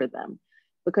clear for them.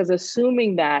 Because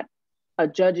assuming that a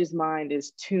judge's mind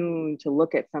is tuned to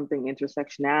look at something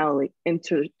intersectionally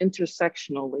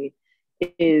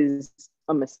is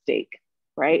a mistake,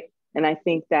 right? And I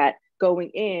think that going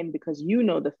in, because you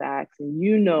know the facts and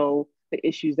you know the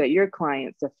issues that your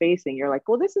clients are facing, you're like,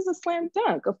 well, this is a slam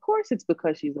dunk. Of course it's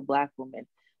because she's a Black woman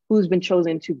who's been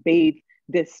chosen to bathe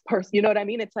this person. You know what I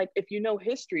mean? It's like, if you know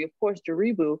history, of course,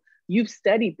 Jaribu, you've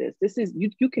studied this. This is,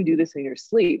 you can do this in your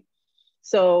sleep.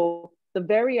 So the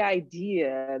very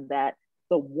idea that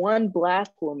the one Black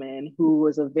woman who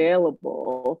was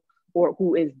available or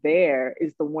who is there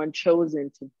is the one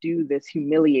chosen to do this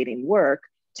humiliating work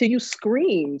to you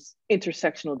screams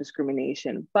intersectional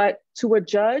discrimination. But to a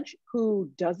judge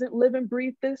who doesn't live and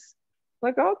breathe this,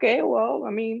 like, okay, well,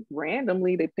 I mean,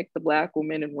 randomly they picked the Black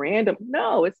woman and random.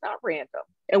 No, it's not random.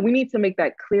 And we need to make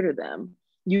that clear to them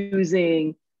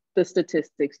using the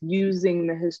statistics, using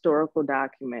the historical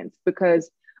documents, because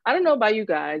I don't know about you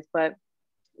guys, but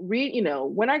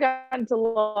when I got into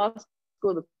law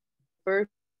school the first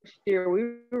year, we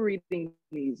were reading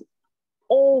these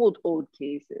old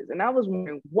cases. And I was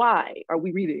wondering, why are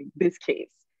we reading this case?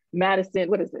 Madison,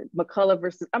 what is it? McCullough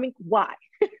versus, I mean, why?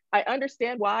 I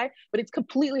understand why, but it's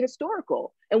completely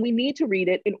historical. And we need to read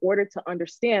it in order to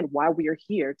understand why we are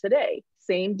here today.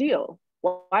 Same deal.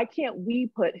 Why can't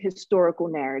we put historical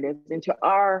narratives into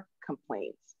our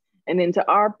complaints and into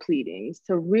our pleadings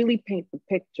to really paint the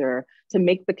picture, to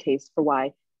make the case for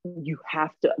why you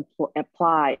have to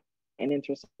apply an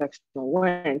intersectional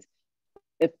lens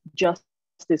if justice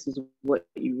is what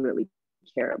you really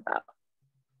care about?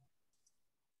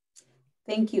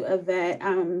 Thank you, Yvette.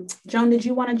 Joan, did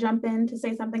you want to jump in to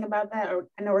say something about that? Or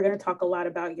I know we're going to talk a lot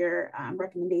about your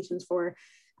recommendations for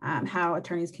how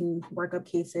attorneys can work up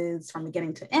cases from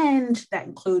beginning to end that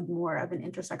include more of an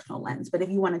intersectional lens. But if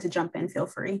you wanted to jump in, feel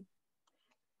free.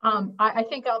 I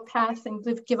think I'll pass and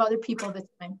give other people the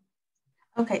time.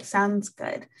 Okay, sounds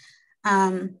good.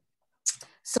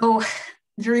 So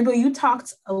Jaribu, you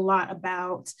talked a lot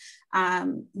about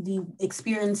the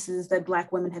experiences that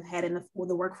Black women have had in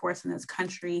the workforce in this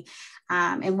country.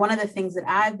 And one of the things that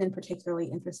I've been particularly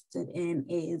interested in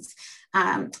is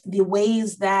the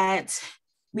ways that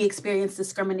we experience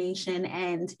discrimination,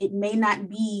 and it may not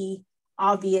be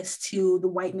obvious to the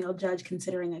white male judge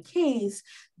considering a case,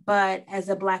 but as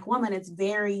a Black woman, it's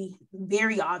very,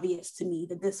 very obvious to me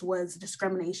that this was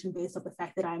discrimination based on the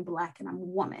fact that I'm Black and I'm a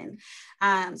woman.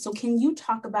 So can you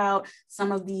talk about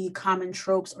some of the common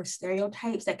tropes or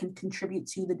stereotypes that can contribute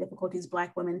to the difficulties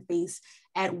Black women face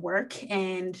at work,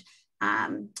 and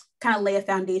kind of lay a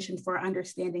foundation for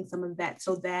understanding some of that,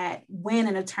 so that when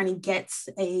an attorney gets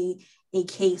a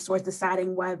case or is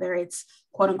deciding whether it's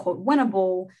quote unquote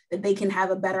winnable, that they can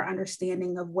have a better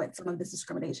understanding of what some of this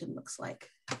discrimination looks like?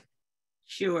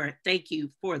 Sure, thank you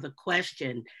for the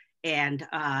question. And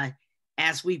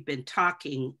as we've been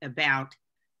talking about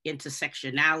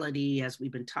intersectionality, as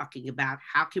we've been talking about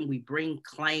how can we bring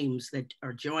claims that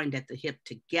are joined at the hip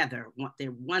together, they're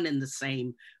one and the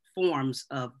same forms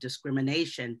of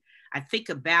discrimination. I think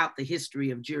about the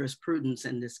history of jurisprudence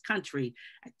in this country.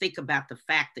 I think about the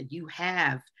fact that you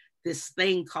have this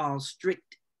thing called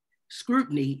strict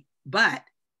scrutiny, but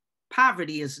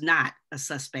poverty is not a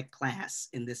suspect class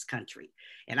in this country.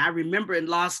 And I remember in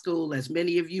law school, as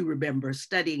many of you remember,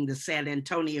 studying the San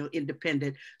Antonio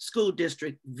Independent School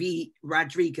District v.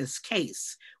 Rodriguez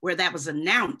case, where that was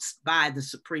announced by the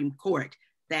Supreme Court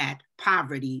that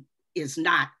poverty is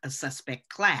not a suspect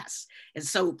class. And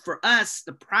so for us,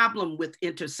 the problem with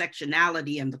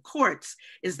intersectionality in the courts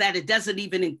is that it doesn't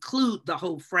even include the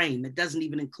whole frame. It doesn't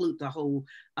even include the whole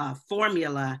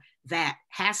formula that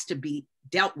has to be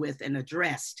dealt with and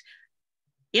addressed.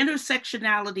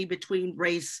 Intersectionality between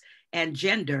race and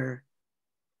gender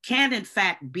can in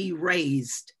fact be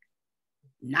raised,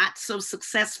 not so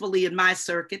successfully in my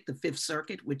circuit, the Fifth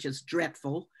Circuit, which is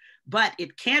dreadful, but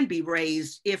it can be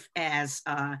raised if, as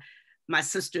my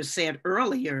sister said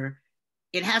earlier,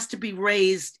 it has to be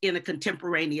raised in a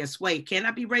contemporaneous way. It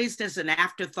cannot be raised as an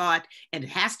afterthought, and it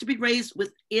has to be raised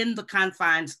within the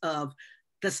confines of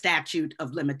the statute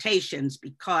of limitations,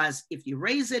 because if you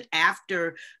raise it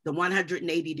after the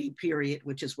 180-day period,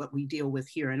 which is what we deal with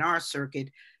here in our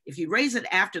circuit, if you raise it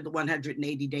after the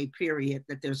 180-day period,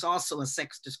 that there's also a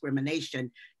sex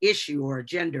discrimination issue or a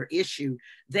gender issue,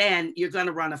 then you're going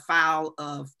to run afoul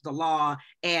of the law.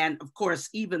 And of course,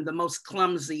 even the most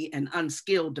clumsy and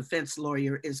unskilled defense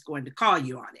lawyer is going to call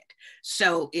you on it.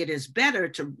 So it is better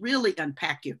to really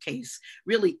unpack your case,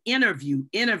 really interview.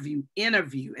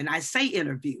 And I say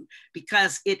interview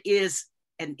because it is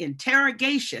an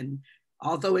interrogation,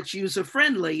 although it's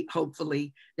user-friendly,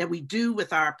 hopefully, that we do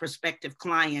with our prospective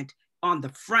client on the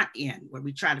front end, where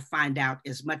we try to find out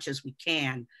as much as we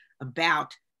can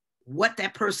about what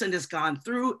that person has gone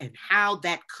through and how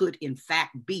that could in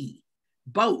fact be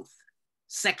both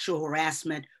sexual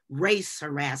harassment, race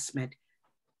harassment,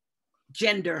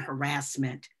 gender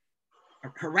harassment,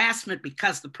 harassment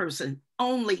because the person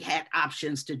only had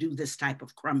options to do this type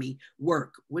of crummy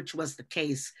work, which was the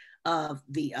case of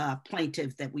the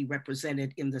plaintiff that we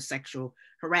represented in the sexual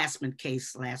harassment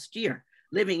case last year.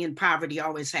 living in poverty,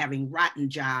 always having rotten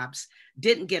jobs,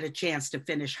 didn't get a chance to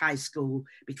finish high school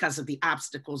because of the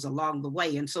obstacles along the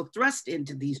way, and so thrust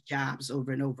into these jobs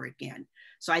over and over again.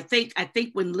 So I think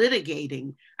when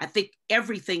litigating, I think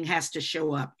everything has to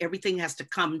show up, everything has to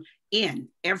come in,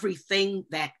 everything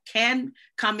that can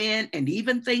come in, and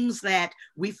even things that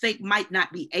we think might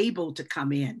not be able to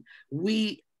come in.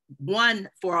 We won,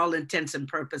 for all intents and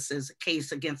purposes, a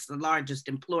case against the largest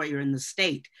employer in the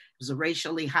state. It was a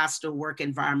racially hostile work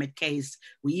environment case.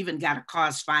 We even got a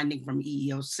cause finding from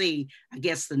EEOC. I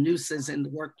guess the nooses in the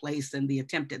workplace and the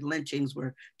attempted lynchings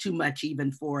were too much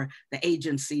even for the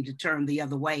agency to turn the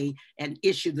other way and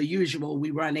issue the usual.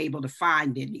 We were unable to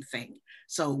find anything.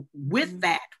 So with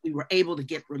that, we were able to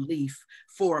get relief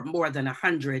for more than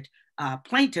 100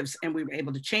 plaintiffs, and we were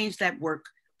able to change that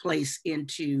workplace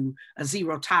into a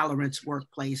zero tolerance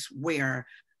workplace where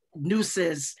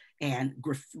nooses and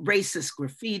racist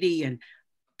graffiti and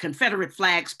Confederate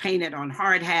flags painted on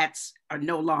hard hats are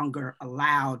no longer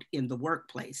allowed in the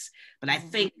workplace. But I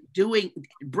think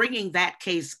bringing that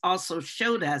case also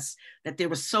showed us that there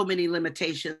were so many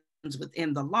limitations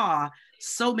within the law,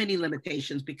 so many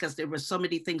limitations, because there were so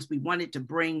many things we wanted to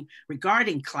bring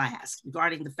regarding class,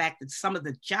 regarding the fact that some of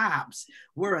the jobs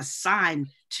were assigned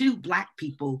to Black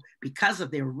people because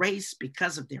of their race,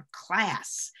 because of their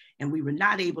class. And we were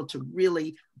not able to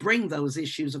really bring those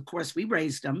issues. Of course, we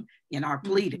raised them in our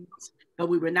pleadings, but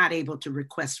we were not able to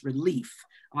request relief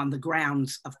on the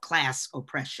grounds of class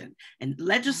oppression. And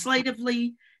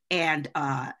legislatively and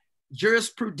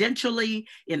jurisprudentially,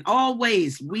 in all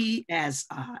ways, we as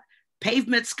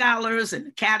pavement scholars and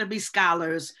academy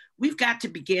scholars, we've got to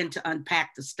begin to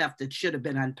unpack the stuff that should have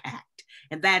been unpacked.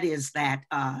 And that is that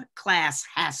class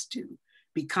has to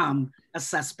become a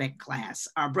suspect class.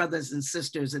 Our brothers and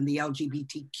sisters in the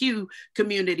LGBTQ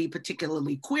community,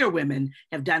 particularly queer women,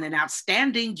 have done an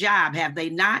outstanding job, have they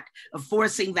not, of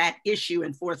forcing that issue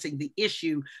and forcing the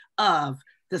issue of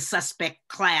the suspect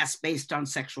class based on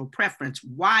sexual preference.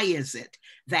 Why is it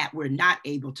that we're not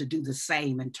able to do the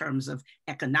same in terms of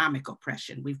economic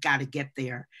oppression? We've got to get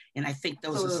there. And I think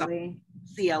those are some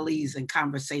CLEs and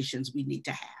conversations we need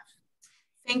to have.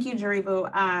 Thank you, Jaribu.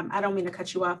 I don't mean to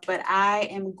cut you off, but I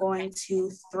am going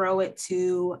to throw it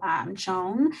to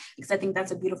Joan, because I think that's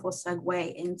a beautiful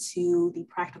segue into the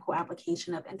practical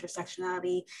application of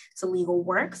intersectionality to legal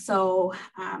work. So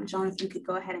Joan, if you could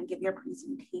go ahead and give your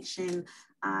presentation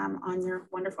on your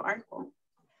wonderful article.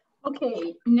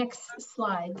 Okay, next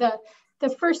slide. The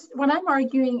first, what I'm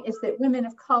arguing is that women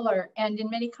of color, and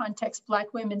in many contexts,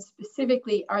 Black women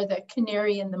specifically, are the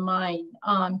canary in the mine.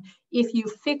 If you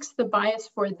fix the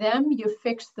bias for them, you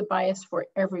fix the bias for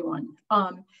everyone.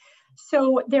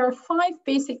 So there are 5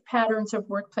 basic patterns of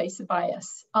workplace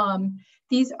bias.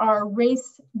 These are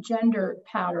race, gender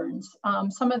patterns.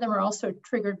 Some of them are also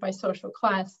triggered by social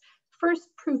class. First,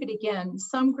 prove it again.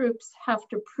 Some groups have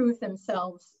to prove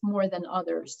themselves more than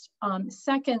others.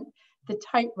 Second, the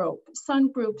tightrope.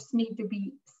 Some groups need to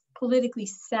be politically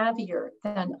savvier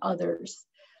than others.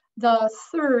 The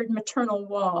third, maternal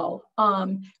wall,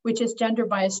 which is gender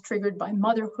bias triggered by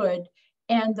motherhood.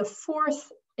 And the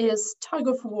fourth is tug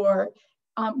of war,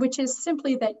 which is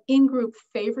simply that in-group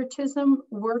favoritism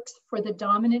works for the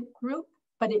dominant group,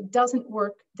 but it doesn't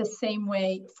work the same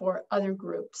way for other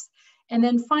groups. And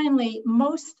then finally,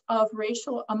 much of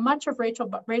racial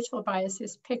bias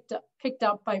is picked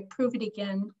up by prove it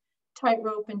again,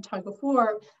 tightrope, and tug of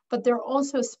war, but there are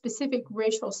also specific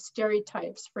racial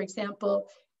stereotypes. For example,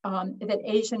 that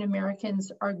Asian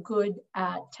Americans are good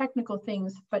at technical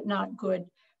things, but not good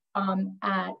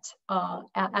at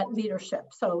leadership.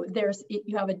 So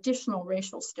you have additional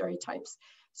racial stereotypes.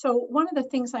 So one of the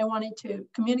things I wanted to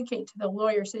communicate to the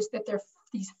lawyers is that there are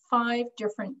these 5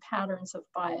 different patterns of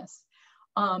bias,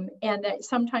 and that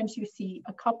sometimes you see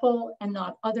a couple and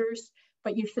not others,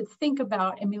 but you should think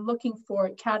about and be looking for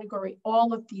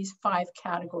all of these 5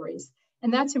 categories.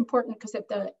 And that's important because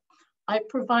I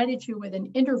provided you with an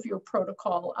interview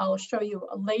protocol I'll show you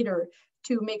later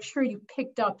to make sure you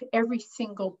picked up every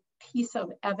single piece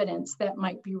of evidence that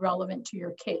might be relevant to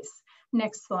your case.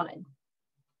 Next slide.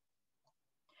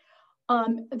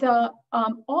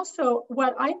 Also,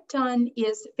 what I've done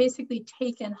is basically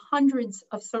taken hundreds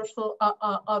of social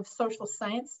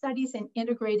science studies and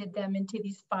integrated them into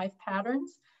these 5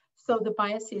 patterns. So the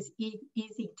bias is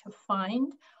easy to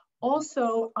find.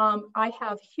 Also, I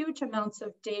have huge amounts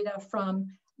of data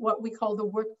from what we call the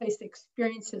Workplace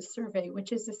Experiences Survey,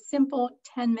 which is a simple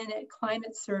 10-minute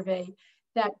climate survey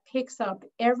that picks up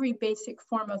every basic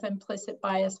form of implicit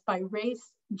bias by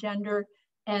race, gender,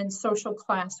 and social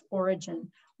class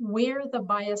origin. Where the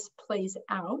bias plays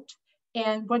out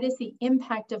And what is the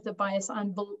impact of the bias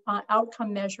on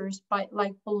outcome measures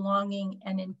like belonging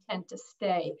and intent to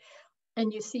stay?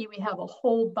 And you see we have a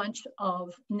whole bunch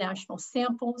of national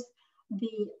samples.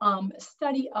 The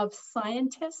study of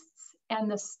scientists and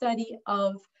the study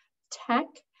of tech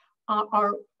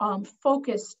are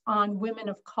focused on women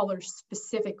of color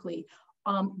specifically.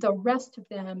 The rest of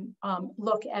them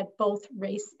look at both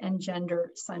race and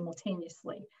gender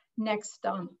simultaneously. Next,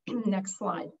 next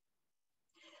slide.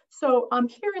 So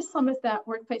here is some of that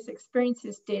workplace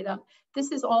experiences data.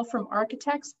 This is all from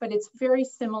architects, but it's very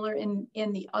similar in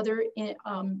the other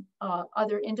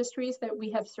industries that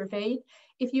we have surveyed.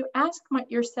 If you ask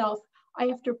yourself, I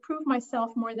have to prove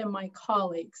myself more than my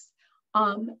colleagues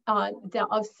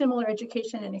of similar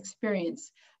education and experience,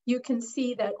 you can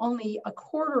see that only a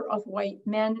quarter of white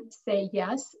men say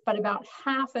yes, but about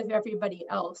half of everybody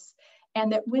else.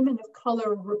 And that women of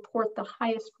color report the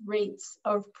highest rates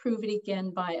of prove it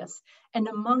again bias. And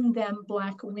among them,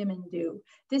 Black women do.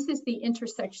 This is the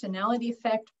intersectionality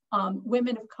effect.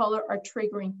 Women of color are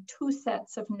triggering two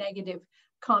sets of negative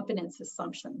competence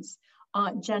assumptions,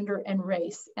 gender and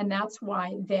race. And that's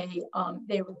why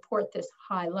they report this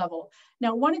high level.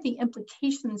 Now, one of the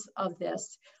implications of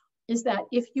this is that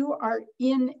if you are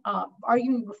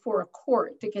arguing before a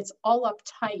court that gets all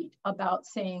uptight about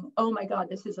saying, oh my God,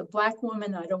 this is a Black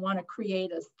woman, I don't want to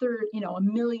create a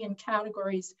million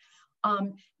categories.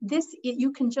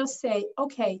 You can just say,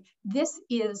 okay, this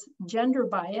is gender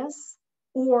bias,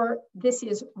 or this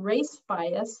is race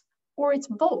bias, or it's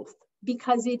both,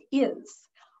 because it is.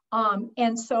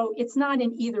 And so it's not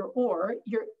an either or,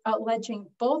 you're alleging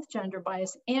both gender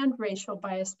bias and racial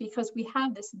bias, because we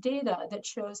have this data that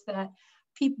shows that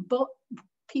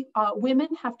women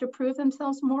have to prove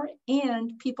themselves more,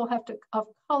 and people of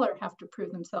color have to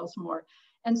prove themselves more.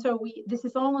 And so this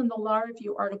is all in the law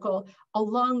review article,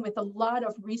 along with a lot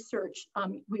of research.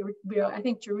 I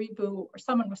think Jaribu or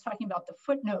someone was talking about the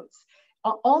footnotes.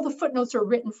 All the footnotes are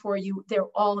written for you. They're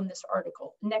all in this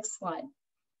article. Next slide.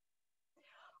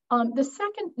 The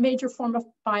second major form of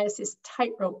bias is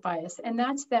tightrope bias, and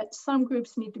that's that some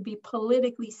groups need to be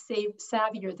politically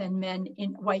savvier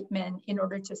than white men in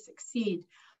order to succeed.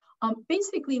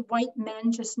 Basically, white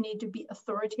men just need to be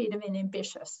authoritative and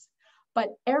ambitious,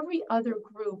 but every other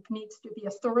group needs to be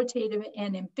authoritative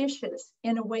and ambitious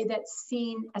in a way that's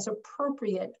seen as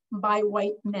appropriate by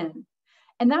white men.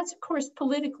 And that's, of course,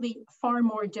 politically far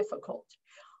more difficult.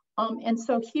 And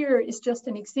so here is just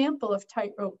an example of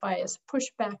tightrope bias,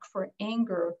 pushback for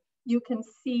anger. You can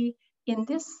see in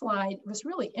this slide, it was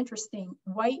really interesting,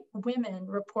 white women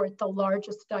report the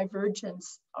largest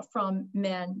divergence from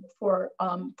men for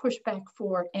pushback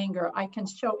for anger. I can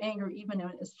show anger even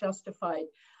when it's justified.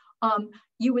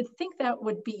 You would think that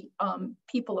would be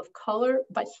people of color,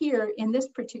 but here in this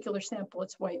particular sample,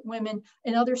 it's white women.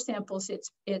 In other samples,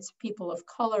 it's people of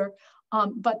color.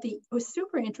 But the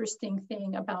super interesting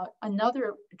thing about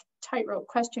another tightrope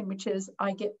question, which is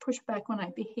I get pushback when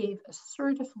I behave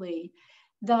assertively,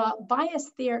 the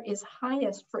bias there is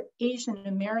highest for Asian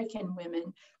American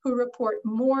women who report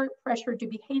more pressure to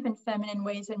behave in feminine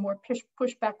ways and more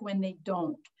pushback when they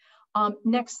don't.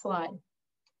 Next slide.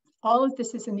 All of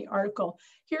this is in the article.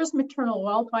 Here's maternal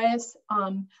well bias.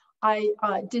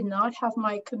 I did not have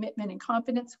my commitment and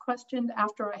competence questioned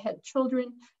after I had children.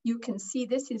 You can see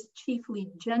this is chiefly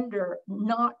gender,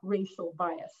 not racial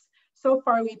bias. So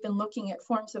far, we've been looking at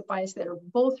forms of bias that are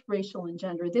both racial and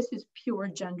gender. This is pure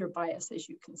gender bias, as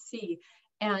you can see.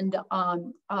 And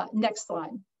next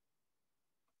slide.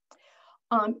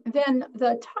 Then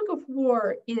the tug of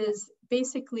war is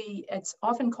basically, it's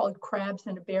often called crabs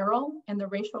in a barrel in the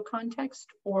racial context,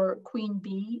 or queen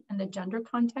bee in the gender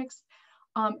context.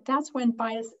 That's when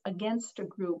bias against a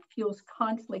group fuels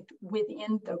conflict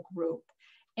within the group.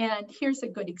 And here's a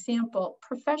good example.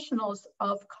 Professionals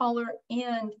of color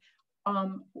and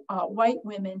white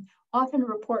women often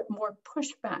report more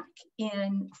pushback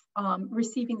in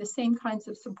receiving the same kinds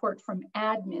of support from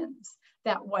admins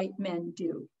that white men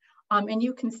do. And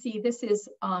you can see this is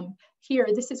here,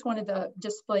 this is one of the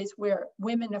displays where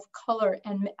women of color,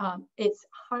 and it's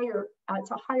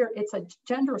a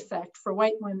gender effect for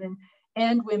white women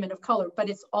and women of color, but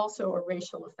it's also a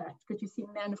racial effect because you see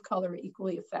men of color are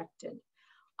equally affected.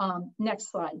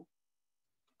 Next slide.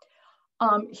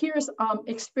 Here's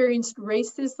experienced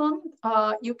racism.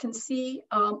 You can see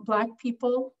Black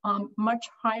people much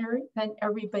higher than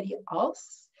everybody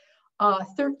else.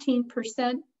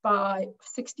 13% by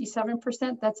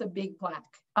 67%, that's a big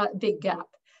gap.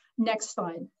 Next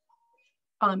slide.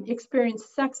 experience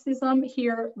sexism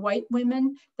here, white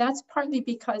women. That's partly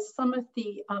because some of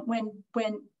the,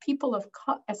 when people of,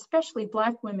 especially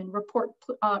Black women report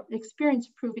experience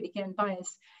prove it again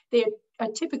bias, they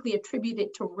typically attribute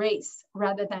it to race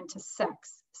rather than to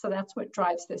sex. So that's what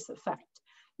drives this effect.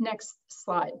 Next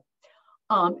slide.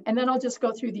 And then I'll just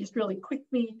go through these really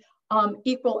quickly.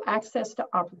 Equal access to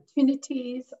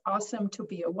opportunities, awesome to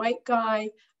be a white guy.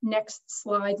 Next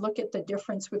slide, look at the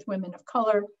difference with women of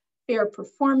color. Fair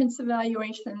performance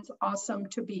evaluations, awesome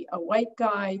to be a white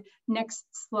guy. Next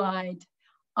slide,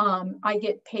 I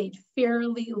get paid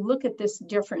fairly. Look at this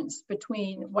difference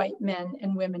between white men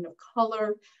and women of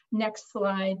color. Next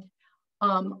slide,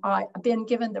 I've been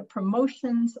given the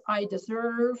promotions I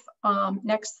deserve.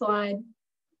 Next slide.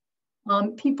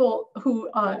 People who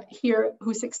here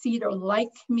who succeed or like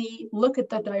me, look at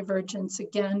the divergence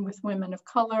again with women of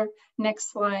color.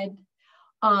 Next slide.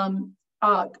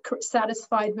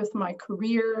 Satisfied with my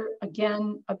career,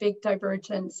 again, a big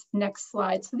divergence. Next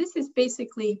slide. So this is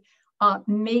basically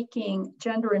making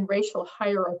gender and racial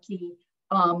hierarchy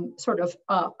sort of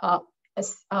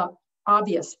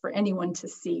obvious for anyone to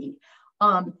see.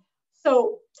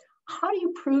 So how do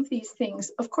you prove these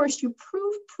things? Of course, you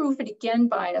prove it again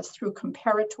bias through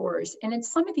comparators. And in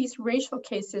some of these racial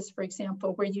cases, for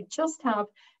example, where you just have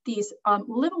these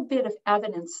little bit of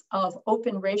evidence of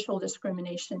open racial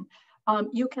discrimination,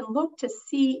 you can look to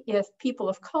see if people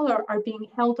of color are being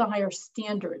held to higher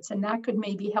standards, and that could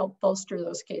maybe help bolster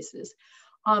those cases.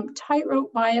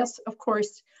 Tightrope bias, of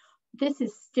course, this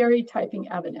is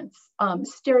stereotyping evidence,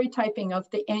 stereotyping of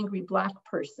the angry Black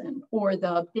person or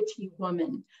the bitchy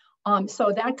woman.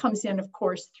 So that comes in, of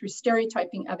course, through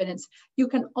stereotyping evidence. You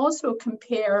can also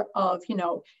compare of, you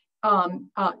know,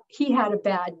 he had a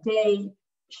bad day,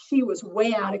 she was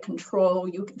way out of control.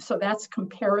 So that's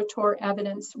comparator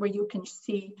evidence where you can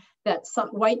see that some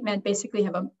white men basically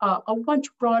have a much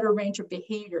broader range of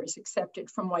behaviors accepted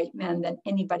from white men than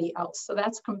anybody else. So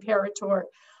that's comparator.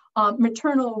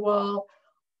 Maternal wall,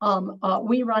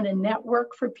 we run a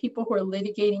network for people who are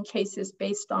litigating cases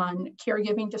based on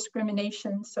caregiving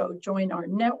discrimination. So join our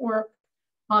network.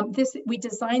 We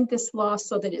designed this law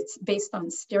so that it's based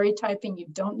on stereotyping. You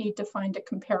don't need to find a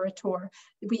comparator.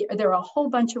 There are a whole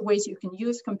bunch of ways you can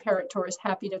use comparators.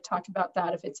 Happy to talk about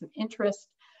that if it's of interest.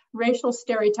 Racial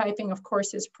stereotyping, of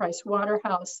course, is Price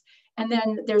Waterhouse. And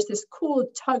then there's this cool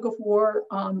tug of war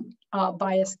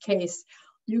bias case.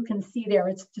 You can see there,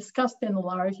 it's discussed in the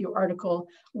law review article,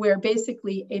 where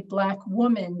basically a Black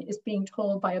woman is being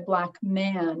told by a Black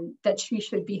man that she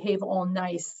should behave all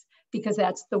nice because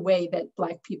that's the way that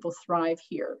Black people thrive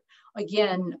here.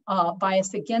 Again,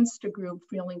 bias against a group,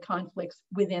 feeling conflicts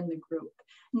within the group.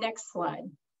 Next slide.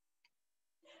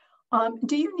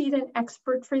 Do you need an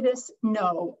expert for this?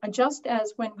 No. Just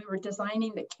as when we were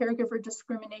designing the caregiver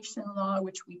discrimination law,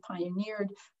 which we pioneered,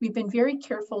 we've been very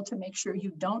careful to make sure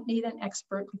you don't need an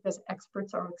expert because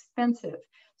experts are expensive.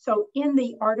 So in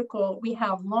the article, we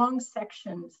have long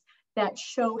sections that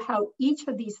show how each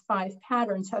of these 5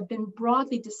 patterns have been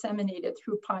broadly disseminated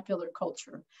through popular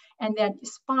culture, and that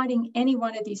spotting any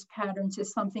one of these patterns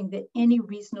is something that any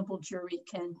reasonable jury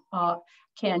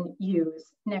can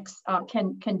use. Next,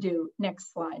 can do.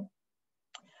 Next slide.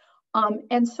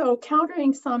 And so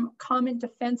countering some common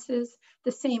defenses,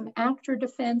 the same actor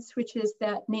defense, which is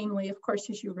that, namely, of course,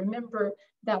 as you remember,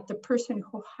 that the person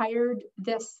who hired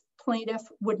this plaintiff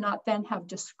would not then have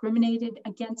discriminated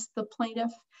against the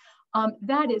plaintiff.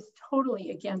 That is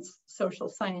totally against social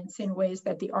science in ways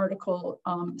that the article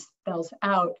spells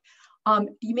out.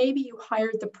 Maybe you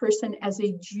hired the person as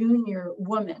a junior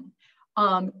woman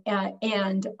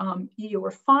and you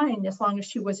were fine as long as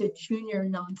she was a junior,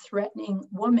 non-threatening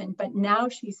woman, but now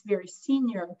she's very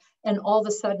senior and all of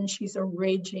a sudden she's a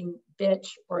raging bitch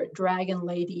or a dragon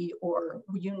lady or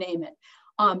you name it.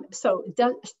 So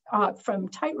from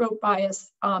tightrope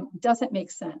bias, doesn't make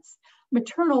sense.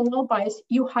 Maternal wall bias,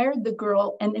 you hired the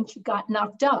girl and then she got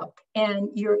knocked up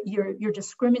and you're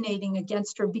discriminating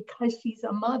against her because she's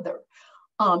a mother.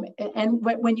 And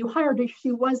when you hired her,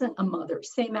 she wasn't a mother.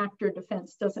 Same actor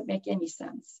defense doesn't make any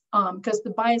sense because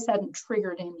the bias hadn't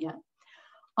triggered in yet.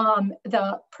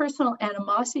 The personal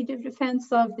animosity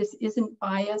defense of this isn't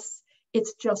bias,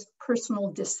 it's just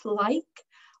personal dislike.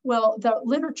 Well, the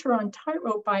literature on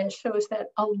tightrope bias shows that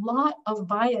a lot of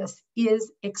bias is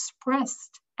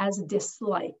expressed as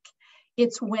dislike.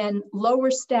 It's when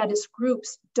lower status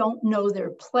groups don't know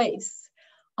their place.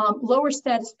 Lower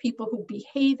status people who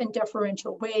behave in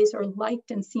deferential ways are liked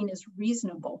and seen as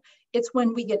reasonable. It's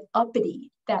when we get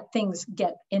uppity that things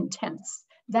get intense.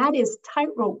 That is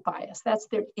tightrope bias. That's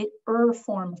the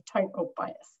form of tightrope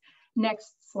bias.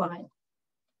 Next slide.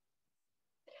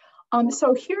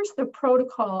 So here's the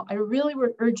protocol. I really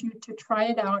would urge you to try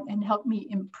it out and help me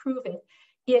improve it.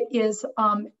 It is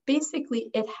basically,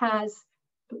 it has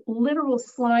literal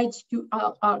slides,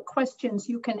 questions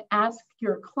you can ask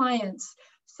your clients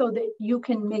so that you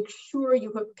can make sure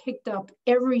you have picked up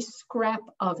every scrap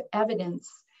of evidence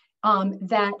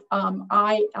that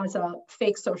I, as a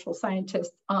fake social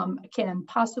scientist, can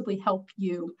possibly help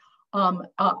you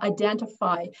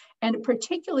identify. And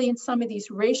particularly in some of these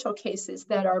racial cases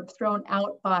that are thrown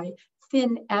out by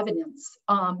thin evidence,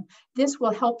 this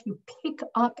will help you pick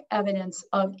up evidence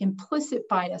of implicit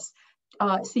bias,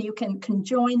 so you can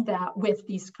conjoin that with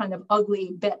these kind of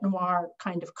ugly bête noire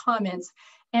kind of comments.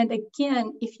 And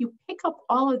again, if you pick up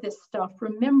all of this stuff,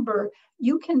 remember,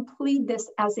 you can plead this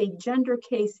as a gender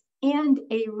case and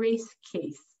a race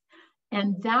case.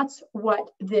 And that's what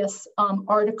this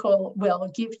article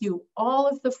will give you all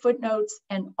of the footnotes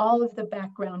and all of the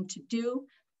background to do.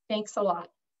 Thanks a lot.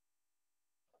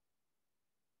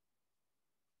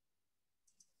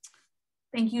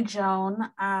 Thank you, Joan.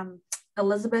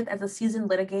 Elizabeth, as a seasoned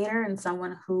litigator and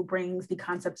someone who brings the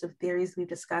concepts of theories we've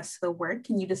discussed to the work,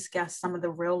 can you discuss some of the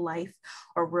real life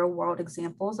or real world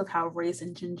examples of how race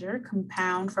and gender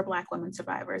compound for Black women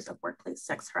survivors of workplace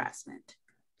sex harassment?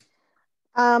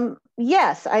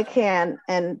 Yes, I can.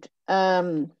 And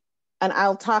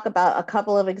I'll talk about a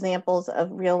couple of examples of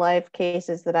real life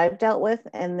cases that I've dealt with,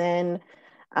 and then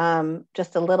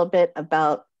just a little bit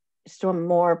about some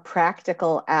more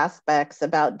practical aspects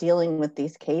about dealing with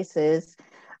these cases.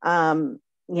 You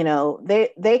know,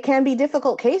 they can be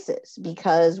difficult cases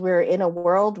because we're in a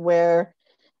world where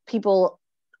people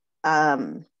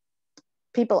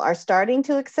are starting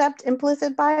to accept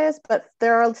implicit bias, but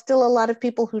there are still a lot of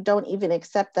people who don't even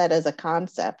accept that as a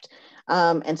concept.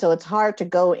 And so it's hard to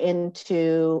go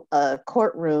into a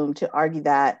courtroom to argue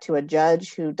that to a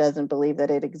judge who doesn't believe that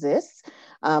it exists,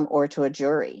 or to a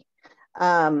jury.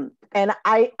 And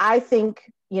I think,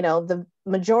 you know, the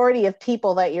majority of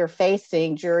people that you're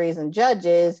facing, juries and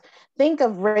judges, think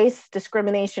of race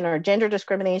discrimination or gender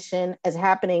discrimination as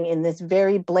happening in this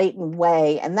very blatant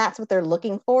way. And that's what they're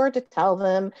looking for, to tell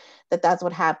them that that's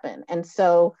what happened. And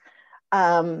so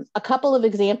a couple of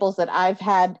examples that I've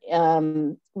had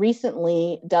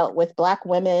recently dealt with Black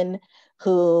women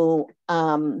who,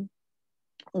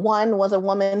 one was a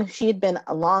woman, she had been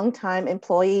a longtime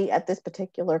employee at this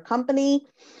particular company.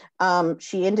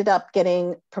 She ended up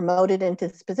getting promoted into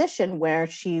this position where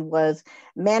she was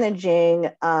managing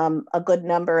a good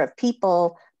number of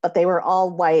people, but they were all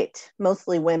white,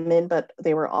 mostly women, but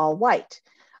they were all white.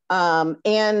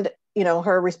 And, you know,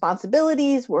 her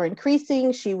responsibilities were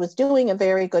increasing. She was doing a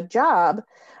very good job,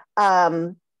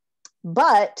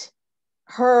 but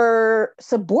her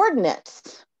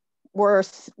subordinates were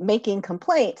making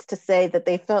complaints to say that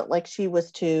they felt like she was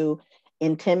too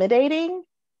intimidating,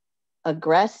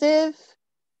 aggressive,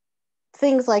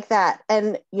 things like that.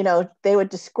 And, you know, they would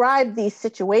describe these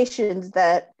situations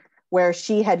where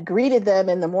she had greeted them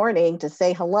in the morning to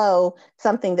say hello,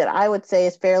 something that I would say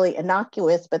is fairly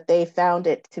innocuous, but they found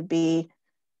it to be,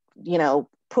 you know,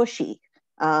 pushy,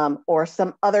 or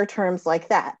some other terms like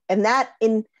that. And that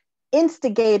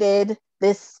instigated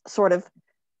this sort of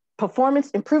performance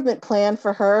improvement plan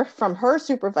for her from her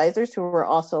supervisors, who were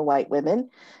also white women.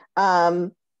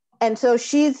 And so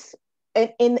she's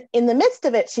in the midst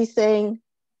of it, she's saying,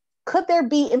 could there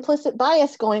be implicit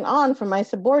bias going on from my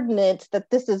subordinates,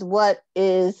 that this is what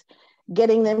is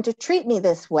getting them to treat me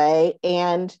this way?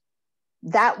 And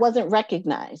that wasn't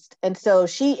recognized. And so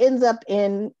she ends up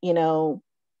in, you know,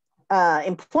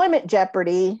 employment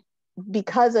jeopardy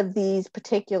because of these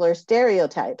particular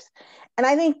stereotypes. And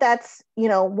I think that's, you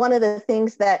know, one of the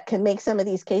things that can make some of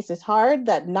these cases hard,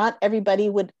 that not everybody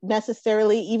would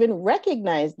necessarily even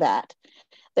recognize that.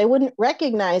 They wouldn't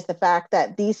recognize the fact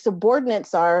that these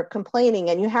subordinates are complaining,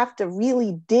 and you have to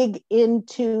really dig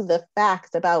into the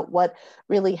facts about what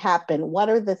really happened. What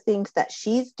are the things that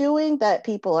she's doing that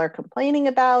people are complaining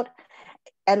about,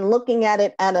 and looking at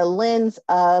it at a lens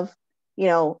of, you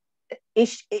know,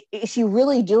 is she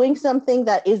really doing something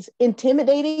that is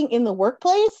intimidating in the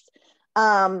workplace?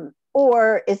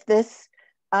 Or is this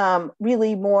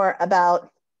really more about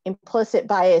implicit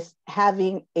bias,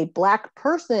 having a Black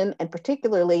person, and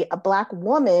particularly a Black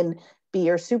woman, be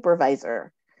your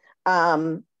supervisor?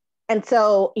 And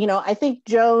so, you know, I think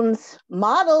Joan's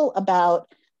model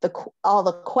about all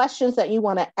the questions that you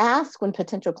want to ask when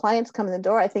potential clients come in the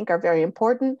door, I think are very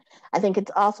important. I think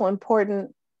it's also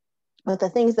important with the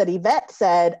things that Yvette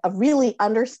said, of really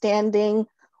understanding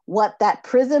what that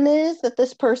prism is that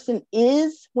this person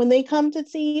is when they come to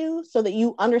see you, so that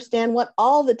you understand what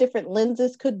all the different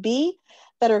lenses could be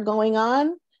that are going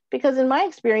on. Because in my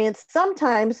experience,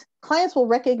 sometimes clients will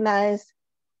recognize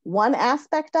one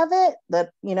aspect of it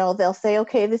that, they'll say,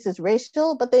 okay, this is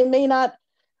racial, but they may not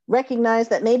recognize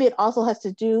that maybe it also has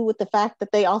to do with the fact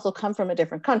that they also come from a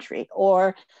different country,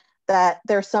 or that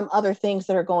there's some other things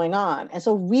that are going on. And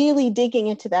so really digging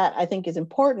into that, I think, is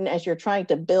important as you're trying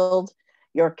to build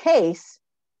your case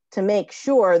to make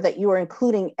sure that you are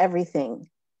including everything.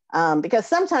 Because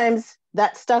sometimes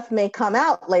that stuff may come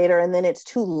out later and then it's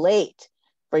too late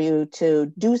for you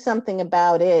to do something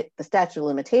about it. The statute of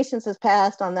limitations has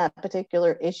passed on that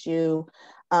particular issue,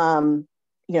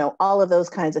 all of those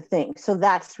kinds of things. So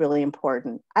that's really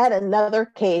important. I had another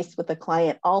case with a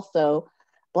client also,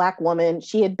 Black woman.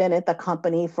 She had been at the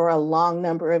company for a long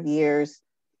number of years,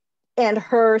 and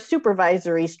her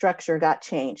supervisory structure got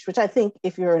changed, which I think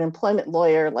if you're an employment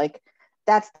lawyer, like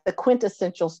that's the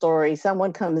quintessential story.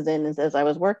 Someone comes in and says, I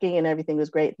was working and everything was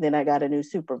great. Then I got a new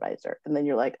supervisor. And then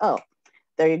you're like, oh,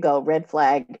 there you go, red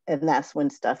flag. And that's when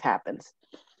stuff happens.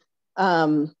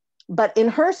 But in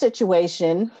her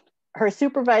situation, her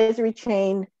supervisory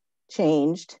chain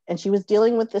changed, and she was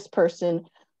dealing with this person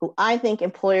who I think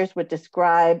employers would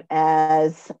describe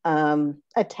as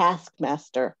a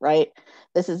taskmaster, right?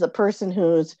 This is a person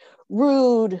who's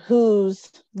rude,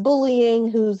 who's bullying,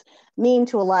 who's mean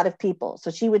to a lot of people. So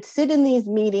she would sit in these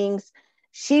meetings.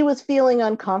 She was feeling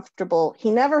uncomfortable. He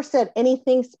never said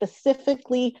anything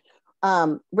specifically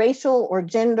racial or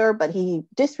gender, but he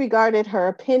disregarded her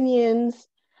opinions,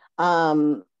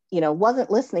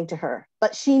 wasn't listening to her.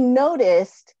 But she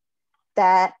noticed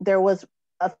that there was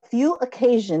a few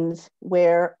occasions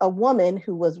where a woman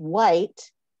who was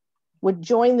white would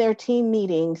join their team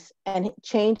meetings, and it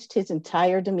changed his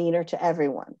entire demeanor to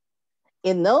everyone.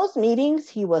 In those meetings,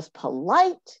 he was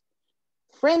polite,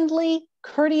 friendly,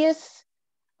 courteous,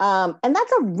 and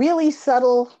that's a really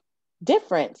subtle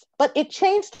difference, but it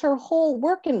changed her whole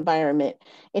work environment.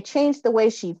 It changed the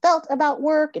way she felt about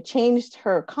work. It changed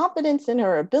her confidence in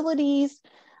her abilities.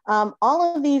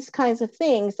 All of these kinds of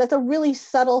things. That's a really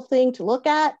subtle thing to look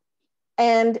at.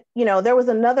 And, there was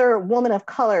another woman of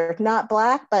color, not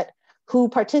Black, but who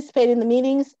participated in the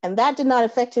meetings, and that did not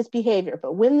affect his behavior.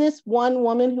 But when this one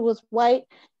woman who was white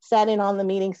sat in on the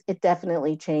meetings, it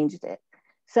definitely changed it.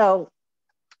 So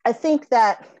I think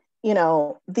that,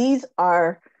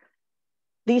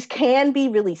 these can be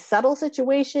really subtle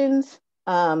situations,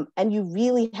 and you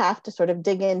really have to sort of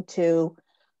dig into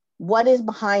what is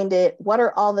behind it, what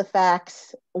are all the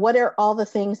facts, what are all the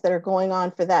things that are going on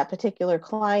for that particular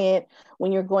client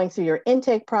when you're going through your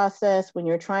intake process, when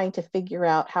you're trying to figure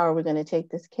out how are we going to take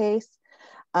this case.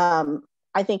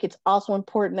 I think it's also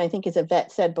important, I think as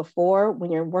Yvette said before,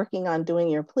 when you're working on doing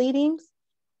your pleadings,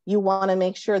 you want to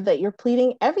make sure that you're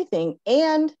pleading everything,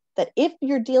 and that if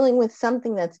you're dealing with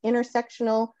something that's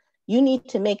intersectional, you need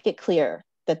to make it clear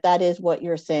that that is what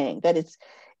you're saying, that it's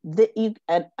that you,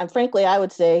 and frankly, I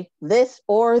would say this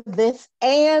or this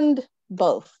and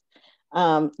both.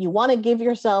 You want to give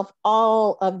yourself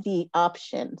all of the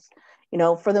options.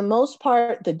 For the most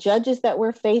part, the judges that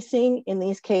we're facing in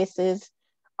these cases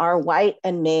are white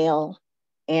and male,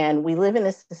 and we live in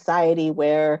a society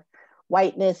where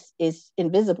whiteness is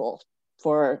invisible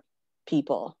for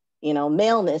people.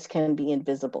 Maleness can be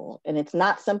invisible, and it's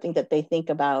not something that they think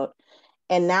about.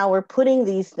 And now we're putting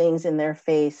these things in their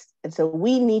face. And so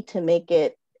we need to make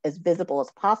it as visible as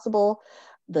possible.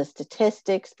 The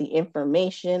statistics, the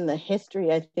information, the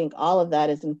history, I think all of that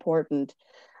is important.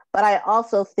 But I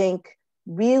also think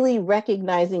really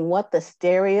recognizing what the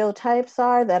stereotypes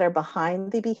are that are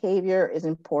behind the behavior is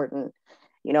important.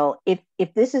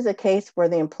 If this is a case where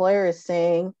the employer is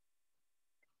saying,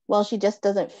 well, she just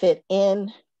doesn't fit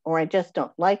in, or I just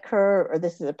don't like her, or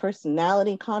this is a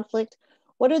personality conflict,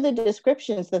 what are the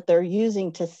descriptions that they're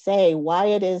using to say why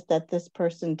it is that this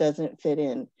person doesn't fit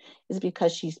in? Is it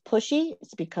because she's pushy?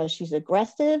 It's because she's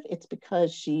aggressive? It's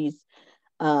because she's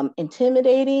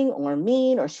intimidating or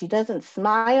mean, or she doesn't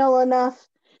smile enough?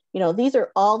 These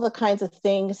are all the kinds of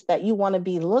things that you want to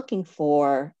be looking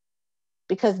for,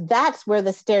 because that's where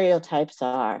the stereotypes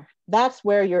are. That's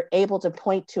where you're able to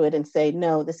point to it and say,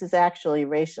 no, this is actually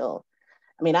racial.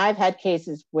 I mean, I've had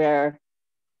cases where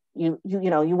you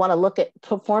want to look at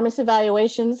performance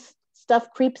evaluations,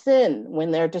 stuff creeps in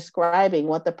when they're describing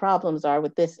what the problems are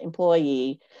with this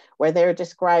employee, where they're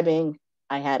describing,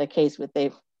 I had a case with a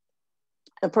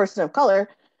person of color,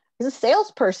 he's a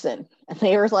salesperson, and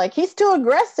they were like, he's too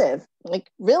aggressive. Like,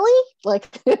 really?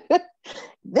 Like,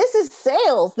 this is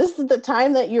sales. This is the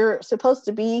time that you're supposed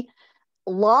to be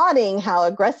lauding how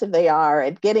aggressive they are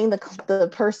at getting the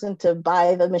person to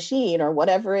buy the machine or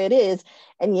whatever it is.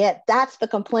 And yet that's the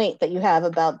complaint that you have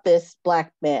about this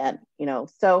Black man, you know?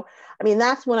 So, I mean,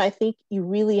 that's when I think you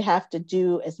really have to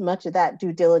do as much of that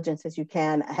due diligence as you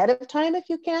can ahead of time, if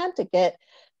you can, to get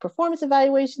performance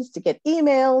evaluations, to get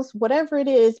emails, whatever it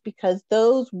is, because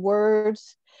those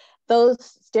words,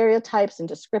 those stereotypes and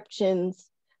descriptions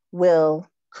will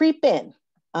creep in.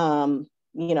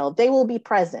 You know, they will be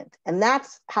present. And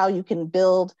that's how you can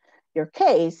build your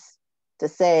case to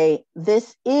say,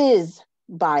 this is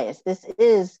bias, this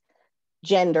is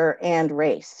gender and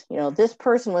race. You know, this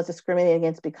person was discriminated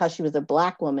against because she was a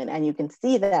Black woman. And you can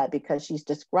see that because she's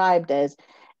described as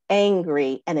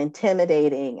angry and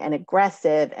intimidating and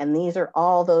aggressive. And these are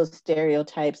all those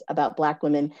stereotypes about Black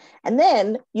women. And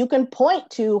then you can point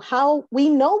to how we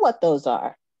know what those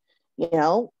are. You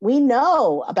know, we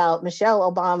know about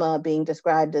Michelle Obama being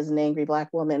described as an angry Black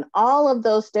woman. All of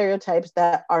those stereotypes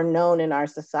that are known in our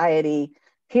society,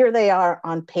 here they are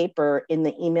on paper in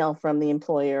the email from the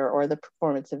employer or the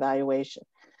performance evaluation.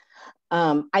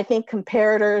 I think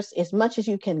comparators, as much as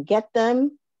you can get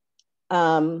them,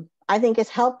 I think is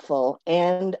helpful.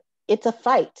 And it's a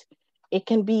fight. It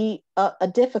can be a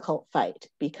difficult fight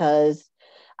because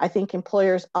I think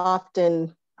employers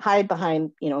often hide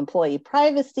behind, you know, employee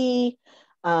privacy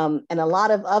and a lot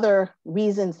of other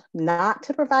reasons not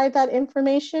to provide that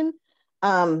information.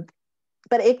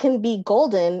 But it can be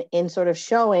golden in sort of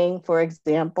showing, for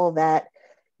example, that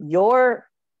your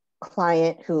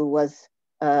client who was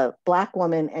a Black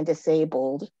woman and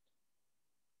disabled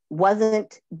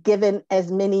wasn't given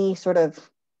as many sort of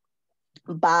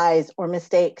buys or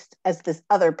mistakes as this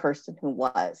other person who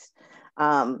was.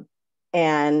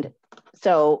 And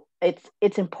so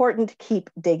it's important to keep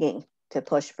digging to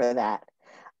push for that.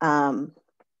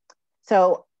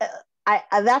 So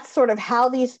that's sort of how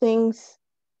these things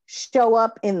show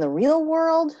up in the real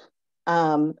world.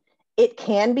 It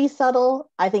can be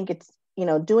subtle. I think it's, you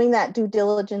know, doing that due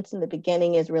diligence in the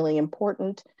beginning is really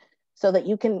important so that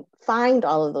you can find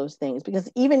all of those things, because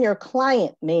even your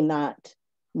client may not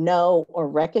know or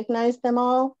recognize them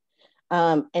all.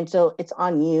 And so it's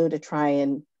on you to try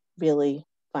and really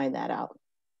find that out.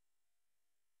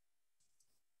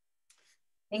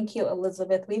 Thank you,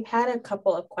 Elizabeth. We've had a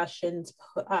couple of questions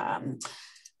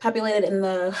populated in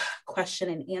the question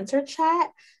and answer chat.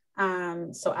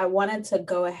 So I wanted to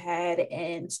go ahead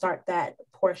and start that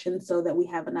portion so that we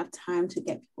have enough time to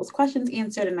get people's questions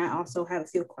answered. And I also have a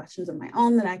few questions of my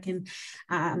own that I can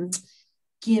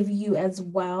give you as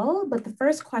well. But the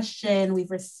first question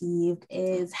we've received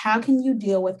is, how can you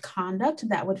deal with conduct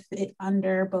that would fit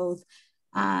under both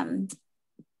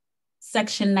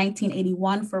Section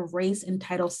 1981 for race and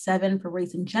Title VII for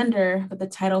race and gender, but the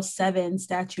Title VII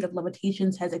statute of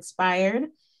limitations has expired?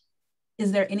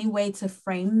 Is there any way to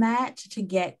frame that to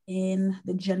get in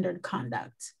the gendered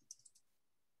conduct?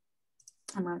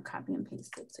 I'm going to copy and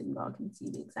paste it so you all can see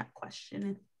the exact question.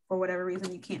 If for whatever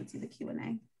reason you can't see the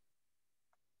Q&A.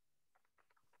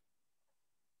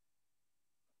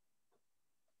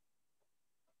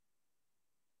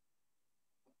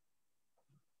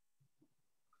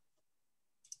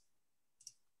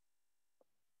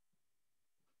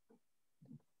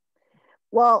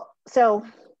 Well, so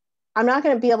I'm not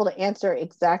going to be able to answer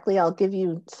exactly. I'll give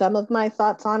you some of my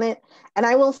thoughts on it. And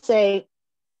I will say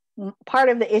part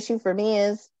of the issue for me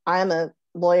is I'm a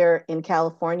lawyer in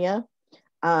California.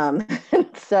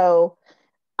 So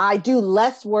I do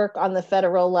less work on the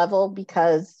federal level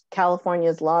because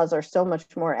California's laws are so much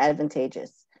more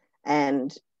advantageous.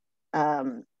 And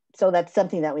so that's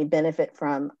something that we benefit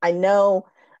from. I know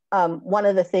one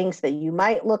of the things that you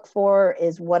might look for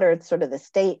is what are sort of the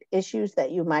state issues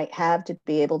that you might have to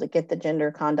be able to get the gender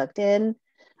conduct in.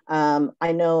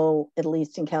 I know, at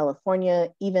least in California,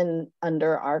 even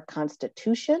under our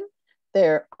Constitution,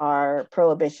 there are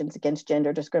prohibitions against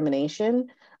gender discrimination.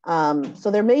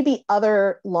 So there may be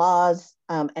other laws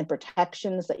and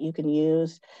protections that you can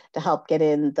use to help get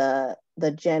in the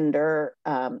gender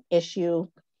issue,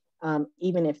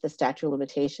 even if the statute of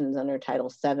limitations under Title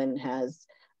VII has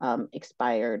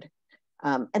expired.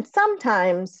 And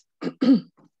sometimes,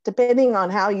 depending on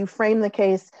how you frame the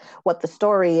case, what the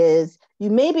story is, you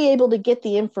may be able to get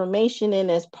the information in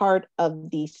as part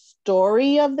of the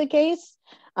story of the case,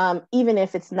 even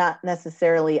if it's not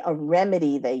necessarily a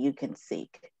remedy that you can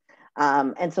seek.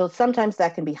 And so sometimes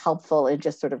that can be helpful in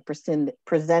just sort of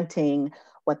presenting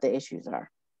what the issues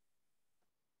are.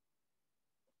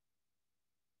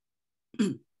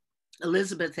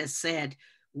 Elizabeth has said,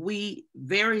 we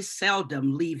very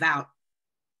seldom leave out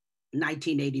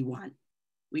 1981.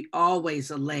 We always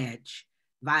allege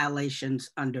violations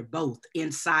under both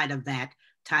inside of that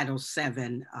Title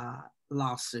VII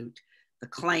lawsuit. The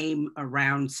claim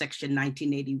around Section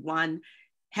 1981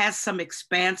 has some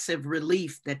expansive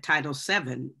relief that Title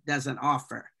VII doesn't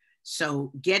offer.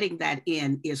 So getting that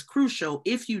in is crucial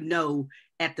if you know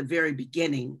at the very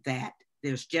beginning that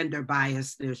there's gender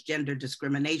bias, there's gender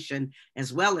discrimination,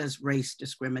 as well as race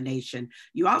discrimination.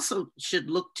 You also should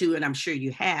look to, and I'm sure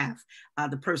you have,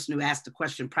 the person who asked the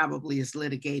question probably is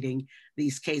litigating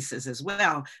these cases as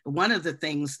well. But one of the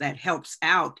things that helps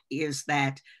out is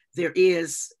that there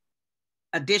is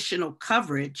additional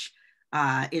coverage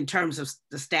in terms of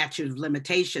the statute of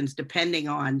limitations, depending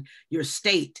on your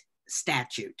state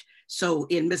statute. So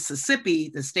in Mississippi,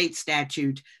 the state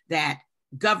statute that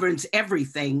governs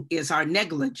everything is our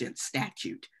negligence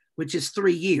statute, which is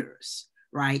 3 years,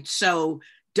 right? So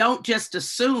don't just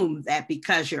assume that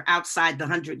because you're outside the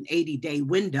 180-day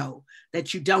window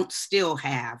that you don't still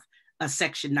have a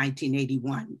Section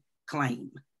 1981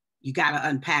 claim. You got to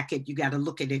unpack it. You got to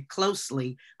look at it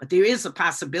closely. But there is a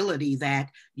possibility that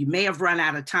you may have run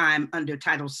out of time under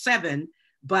Title VII,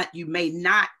 but you may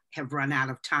not have run out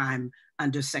of time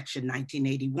under Section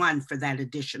 1981 for that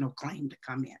additional claim to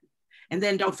come in. And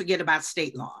then don't forget about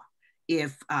state law.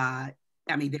 If, I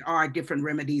mean, there are different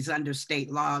remedies under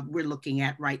state law we're looking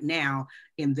at right now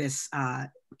in this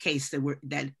case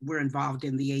that we're involved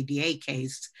in, the ADA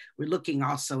case. We're looking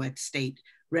also at state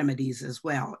remedies as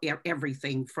well.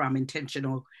 Everything from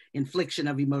intentional infliction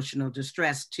of emotional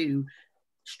distress to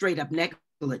straight up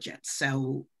negligence.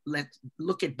 So let's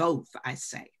look at both, I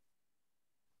say.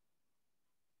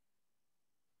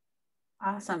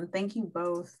 Awesome. Thank you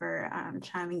both for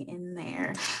chiming in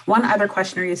there. One other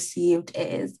question we received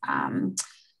is,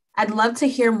 I'd love to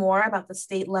hear more about the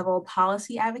state level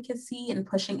policy advocacy and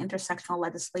pushing intersectional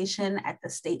legislation at the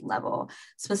state level.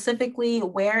 Specifically,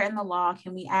 where in the law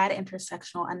can we add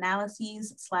intersectional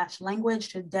analyses / language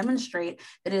to demonstrate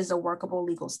that it is a workable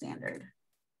legal standard?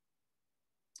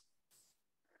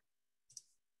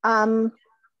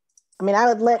 I mean, I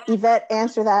would let Yvette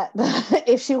answer that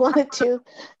if she wanted to.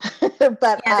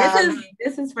 But yeah,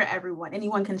 this is for everyone.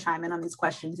 Anyone can chime in on these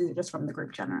questions. These are just from the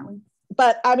group generally.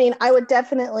 But I mean, I would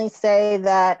definitely say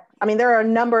that, I mean, there are a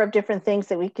number of different things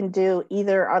that we can do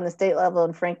either on the state level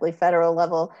and frankly, federal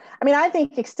level. I mean, I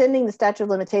think extending the statute of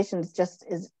limitations just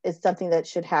is something that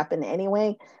should happen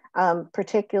anyway,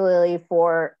 particularly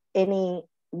for any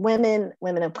women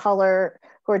of color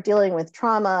who are dealing with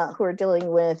trauma, who are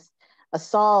dealing with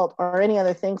assault or any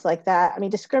other things like that. I mean,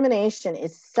 discrimination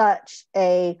is such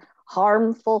a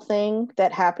harmful thing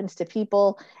that happens to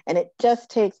people, and it just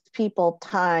takes people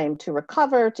time to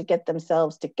recover, to get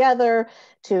themselves together,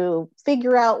 to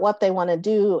figure out what they want to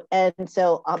do. And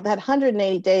so that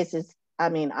 180 days is, I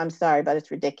mean, I'm sorry, but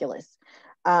it's ridiculous.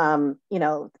 You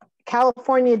know,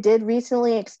 California did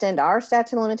recently extend our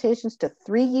statute of limitations to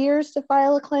 3 years to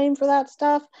file a claim for that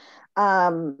stuff.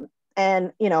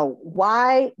 And, you know,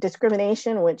 why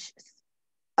discrimination, which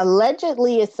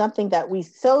allegedly is something that we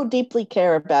so deeply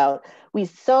care about, we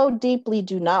so deeply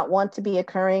do not want to be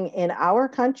occurring in our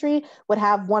country, would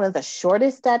have one of the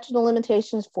shortest statute of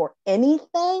limitations for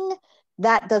anything.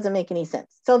 That doesn't make any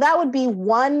sense. So that would be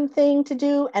one thing to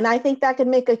do. And I think that could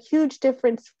make a huge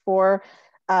difference for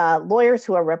lawyers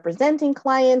who are representing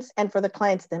clients and for the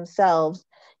clients themselves,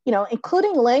 you know,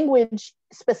 including language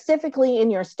specifically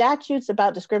in your statutes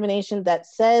about discrimination that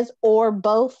says or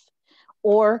both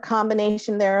or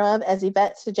combination thereof, as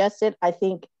Yvette suggested, I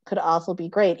think could also be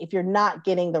great if you're not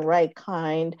getting the right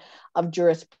kind of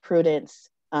jurisprudence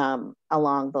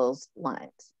along those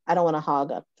lines. I don't want to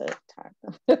hog up the time.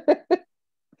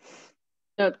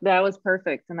 No, that was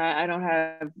perfect. And I don't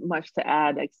have much to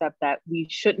add except that we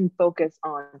shouldn't focus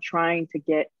on trying to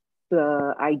get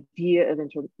the idea of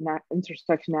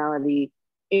intersectionality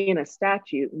in a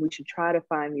statute. We should try to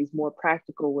find these more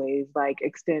practical ways, like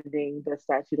extending the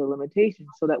statute of limitations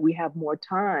so that we have more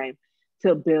time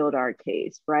to build our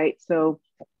case, right? So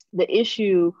the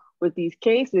issue with these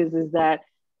cases is that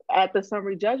at the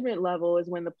summary judgment level is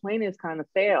when the plaintiffs kind of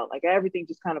fail. Like everything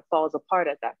just kind of falls apart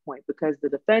at that point because the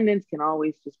defendants can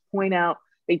always just point out,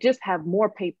 they just have more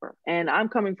paper. And I'm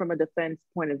coming from a defense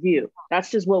point of view.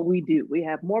 That's just what we do. We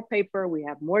have more paper, we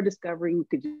have more discovery, we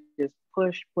could just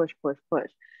push.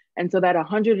 And so that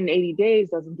 180 days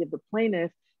doesn't give the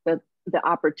plaintiff the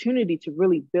opportunity to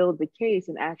really build the case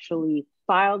and actually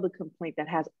file the complaint that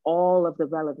has all of the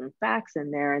relevant facts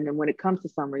in there. And then when it comes to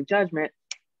summary judgment,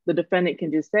 the defendant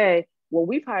can just say, well,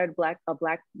 we've hired a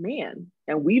black man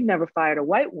and we've never fired a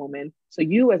white woman. So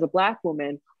you as a black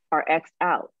woman are X'd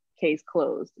out, case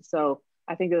closed. So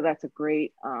I think that that's a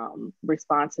great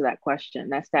response to that question.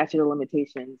 That statute of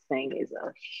limitations thing is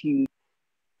a huge.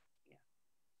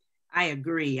 I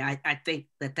agree. I think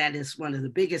that that is one of the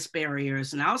biggest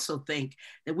barriers. And I also think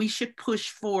that we should push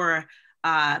for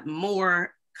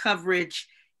more coverage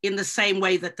in the same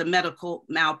way that the medical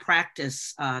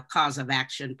malpractice cause of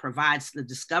action provides the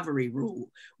discovery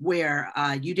rule, where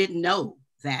you didn't know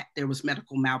that there was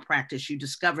medical malpractice. You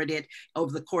discovered it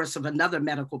over the course of another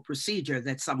medical procedure,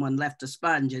 that someone left a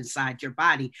sponge inside your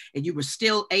body, and you were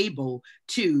still able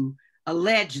to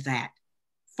allege that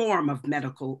form of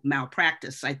medical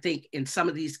malpractice. I think in some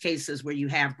of these cases where you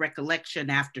have recollection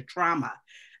after trauma,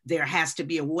 there has to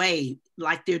be a way,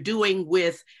 like they're doing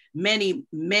with many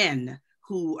men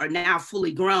who are now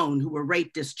fully grown, who were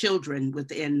raped as children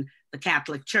within the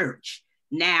Catholic Church.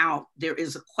 Now there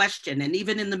is a question, and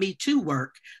even in the Me Too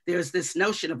work, there's this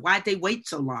notion of why did they wait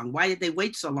so long? Why did they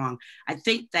wait so long? I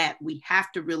think that we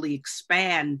have to really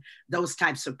expand those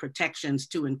types of protections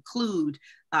to include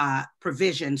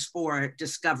provisions for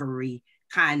discovery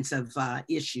kinds of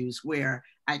issues, where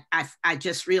I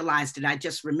just realized it. I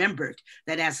just remembered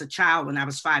that as a child, when I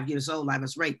was 5 years old, I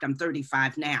was raped. I'm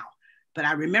 35 now, but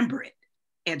I remember it.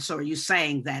 And so are you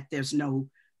saying that there's no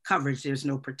coverage, there's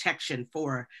no protection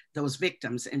for those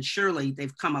victims? And surely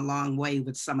they've come a long way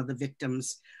with some of the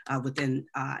victims within,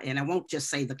 and I won't just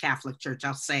say the Catholic Church,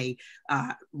 I'll say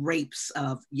rapes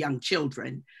of young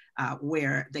children,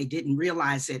 where they didn't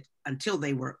realize it until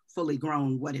they were fully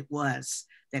grown what it was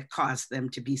that caused them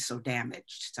to be so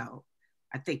damaged. So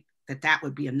I think that that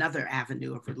would be another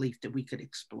avenue of relief that we could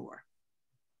explore.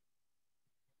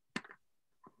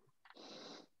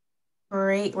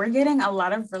 Great. We're getting a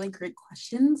lot of really great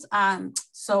questions.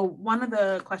 So one of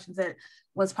the questions that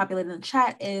was populated in the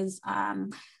chat is,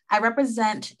 I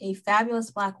represent a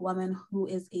fabulous Black woman who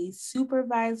is a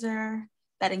supervisor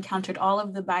that encountered all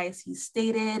of the biases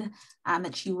stated,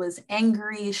 that she was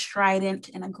angry, strident,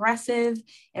 and aggressive.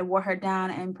 It wore her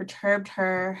down and perturbed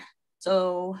her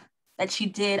so that she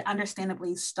did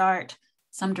understandably start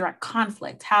some direct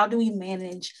conflict. How do we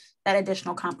manage that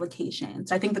additional complication?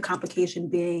 So I think the complication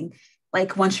being,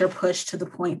 like, once you're pushed to the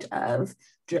point of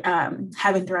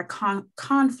having direct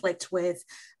conflict with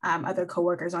other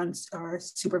coworkers or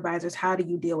supervisors, how do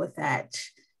you deal with that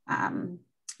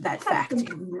fact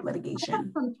in your litigation? I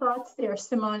have some thoughts there,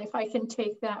 Simone, if I can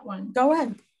take that one. Go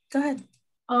ahead.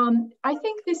 I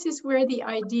think this is where the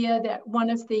idea that one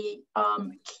of the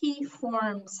key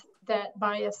forms that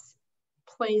bias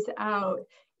plays out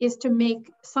is to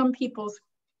make some people's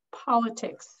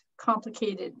politics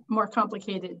complicated, more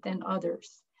complicated than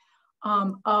others.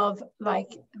 Of like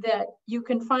that you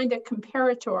can find a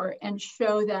comparator and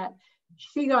show that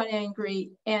she got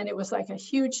angry and it was like a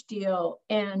huge deal,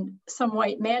 and some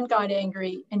white man got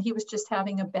angry and he was just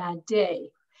having a bad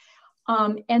day.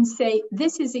 And say,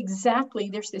 this is exactly,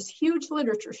 there's this huge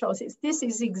literature shows this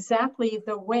is exactly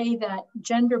the way that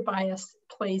gender bias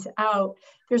plays out.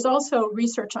 There's also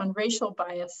research on racial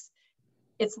bias.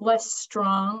 It's less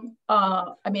strong.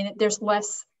 There's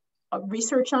less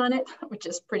research on it, which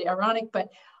is pretty ironic. But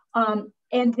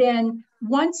and then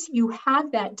once you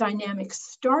have that dynamic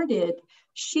started,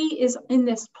 she is in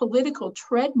this political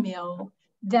treadmill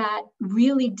that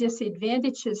really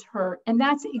disadvantages her. And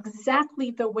that's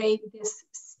exactly the way this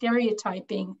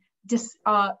stereotyping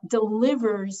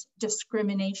delivers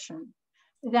discrimination.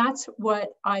 That's what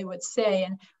I would say.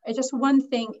 And just one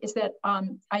thing is that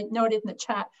I noted in the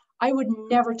chat, I would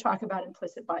never talk about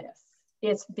implicit bias.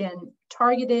 It's been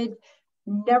targeted,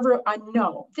 never,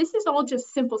 no. This is all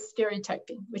just simple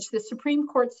stereotyping, which the Supreme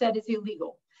Court said is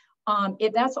illegal.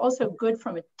 That's also good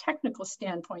from a technical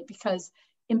standpoint because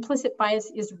implicit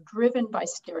bias is driven by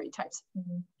stereotypes.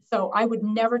 So I would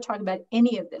never talk about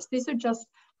any of this. These are just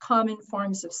common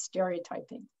forms of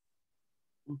stereotyping.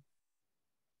 And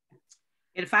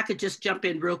if I could just jump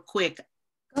in real quick,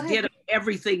 did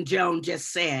everything Joan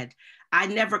just said. I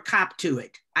never cop to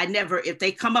it. If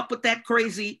they come up with that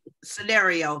crazy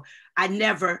scenario, I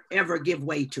never, ever give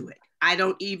way to it. I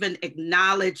don't even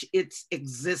acknowledge its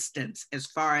existence as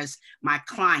far as my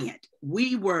client.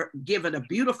 We were given a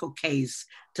beautiful case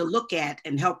to look at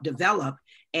and help develop.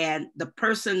 And the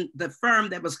firm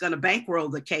that was going to bankroll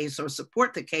the case or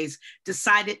support the case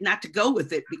decided not to go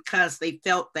with it because they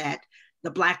felt that the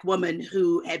Black woman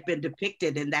who had been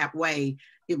depicted in that way,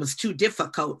 it was too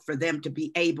difficult for them to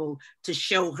be able to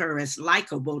show her as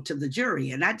likable to the jury.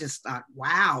 And I just thought,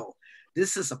 wow,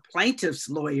 this is a plaintiff's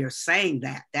lawyer saying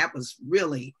that. That was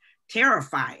really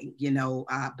terrifying,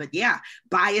 but yeah,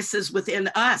 biases within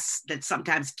us that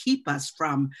sometimes keep us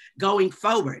from going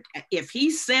forward. If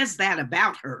he says that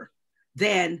about her,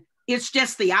 then It's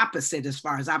just the opposite as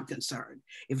far as I'm concerned.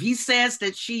 If he says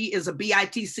that she is a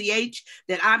bitch,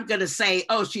 then I'm going to say,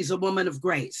 oh, she's a woman of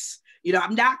grace. You know,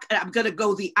 I'm going to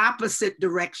go the opposite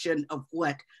direction of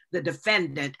what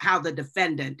how the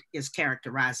defendant is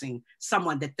characterizing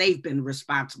someone that they've been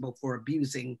responsible for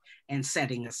abusing and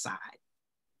setting aside.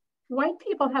 White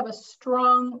people have a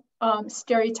strong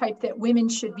stereotype that women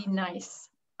should be nice.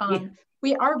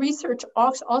 Our research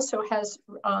also has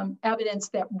evidence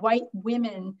that white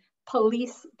women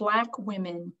police Black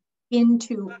women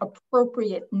into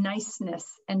appropriate niceness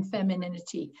and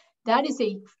femininity. That is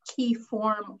a key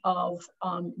form of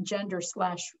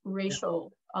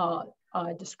gender/racial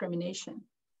discrimination.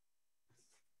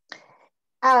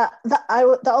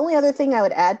 The only other thing I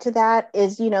would add to that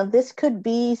is, you know, this could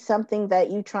be something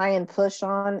that you try and push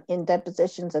on in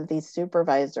depositions of these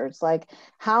supervisors. Like,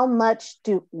 how much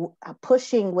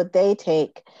pushing would they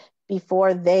take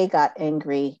before they got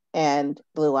angry and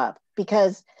blew up?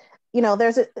 Because, you know,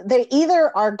 they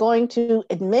either are going to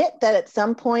admit that at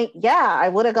some point, yeah, I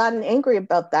would have gotten angry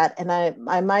about that, and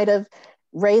I might have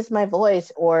raised my voice,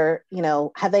 or, you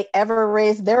know, have they ever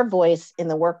raised their voice in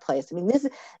the workplace? I mean,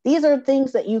 these are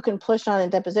things that you can push on in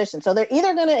deposition. So they're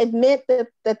either going to admit that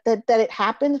it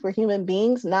happens. We're human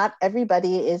beings. Not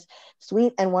everybody is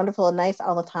sweet and wonderful and nice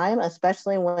all the time,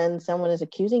 especially when someone is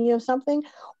accusing you of something.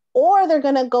 Or they're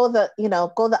going to go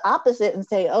the opposite and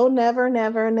say, oh, never,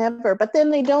 never, never. But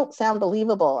then they don't sound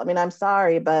believable. I mean, I'm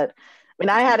sorry, but I mean,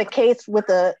 I had a case with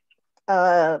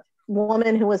a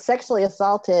woman who was sexually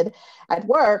assaulted at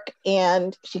work,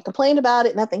 and she complained about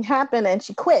it, nothing happened, and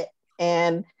she quit.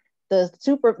 And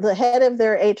the head of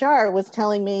their HR was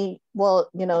telling me, well,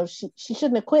 you know, she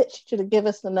shouldn't have quit. She should have given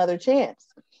us another chance.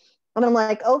 And I'm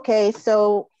like, okay,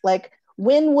 so like,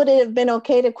 when would it have been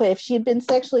okay to quit? If she had been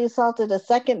sexually assaulted a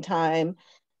second time,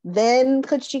 then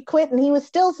could she quit? And he was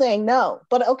still saying no.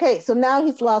 But okay, so now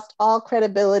he's lost all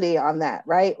credibility on that,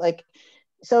 right? Like,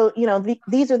 so, you know,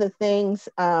 these are the things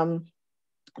that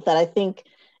I think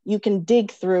you can dig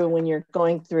through when you're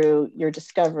going through your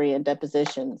discovery and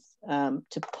depositions,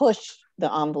 to push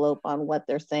the envelope on what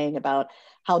they're saying about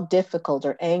how difficult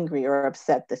or angry or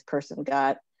upset this person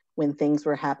got when things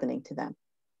were happening to them.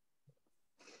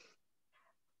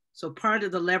 So part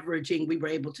of the leveraging we were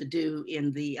able to do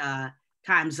in the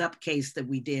Time's Up case that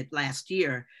we did last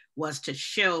year was to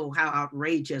show how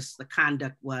outrageous the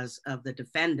conduct was of the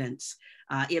defendants.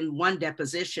 In one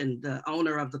deposition, the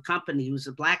owner of the company, who's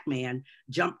a Black man,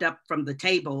 jumped up from the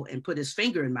table and put his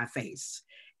finger in my face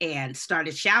and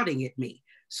started shouting at me.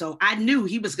 So I knew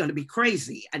he was going to be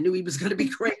crazy. I knew he was going to be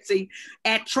crazy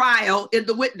at trial in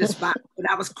the witness box when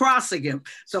I was crossing him.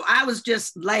 So I was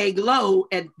just laying low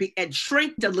and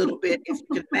shrinked a little bit, if you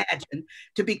can imagine,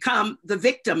 to become the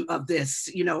victim of this,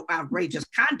 you know, outrageous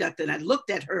conduct. And I looked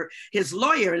at his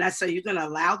lawyer, and I said, "You're going to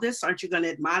allow this? Aren't you going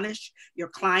to admonish your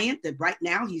client that right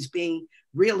now he's being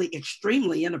really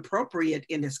extremely inappropriate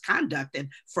in his conduct and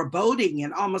foreboding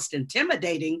and almost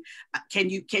intimidating? Can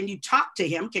you talk to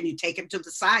him? Can you take him to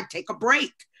the side, take a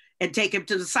break and take him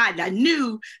to the side?" And I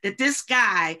knew that this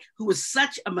guy, who was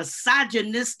such a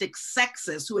misogynistic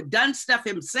sexist, who had done stuff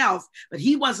himself, but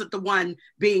he wasn't the one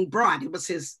being brought. It was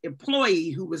his employee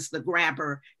who was the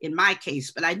grabber in my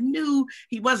case. But I knew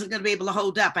he wasn't going to be able to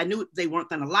hold up. I knew they weren't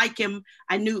going to like him.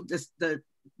 I knew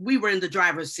we were in the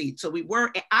driver's seat. So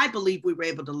I believe we were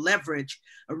able to leverage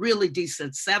a really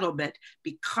decent settlement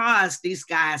because these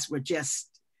guys were just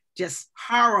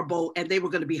horrible, and they were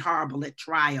going to be horrible at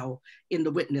trial in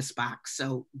the witness box.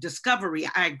 So discovery,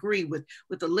 I agree with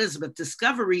Elizabeth,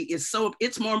 discovery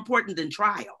it's more important than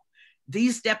trial.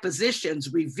 These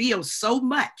depositions reveal so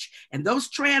much, and those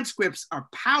transcripts are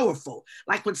powerful.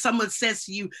 Like when someone says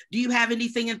to you, "Do you have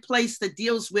anything in place that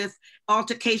deals with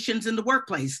altercations in the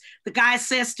workplace?" The guy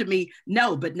says to me,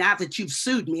 "No, but now that you've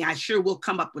sued me, I sure will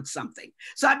come up with something."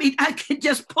 So, I mean, I can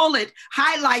just pull it,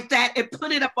 highlight that, and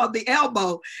put it up on the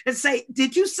elbow and say,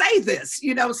 "Did you say this?"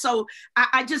 You know, so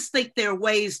I just think there are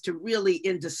ways to really,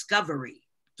 in discovery,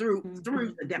 through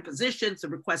the depositions, the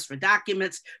requests for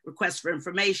documents, requests for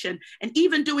information, and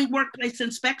even doing workplace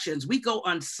inspections. We go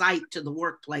on site to the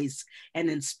workplace and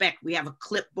inspect. We have a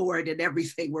clipboard and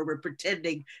everything where we're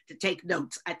pretending to take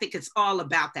notes. I think it's all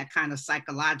about that kind of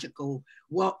psychological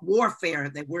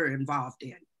warfare that we're involved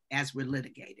in as we're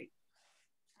litigating.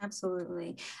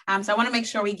 Absolutely. So I want to make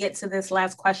sure we get to this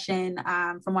last question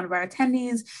from one of our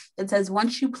attendees. It says,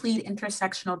 once you plead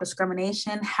intersectional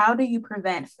discrimination, how do you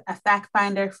prevent a fact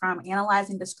finder from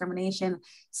analyzing discrimination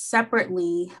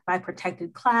separately by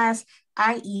protected class,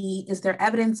 i.e., is there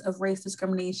evidence of race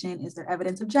discrimination? Is there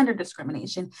evidence of gender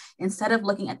discrimination? Instead of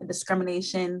looking at the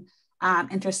discrimination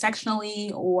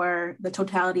intersectionally or the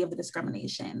totality of the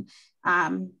discrimination.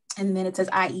 And then it says,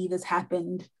 i.e. this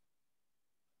happened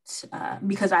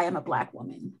because I am a Black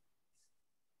woman.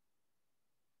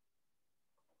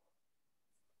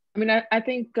 I mean, I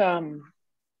think the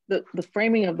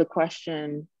framing of the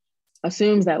question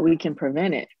assumes that we can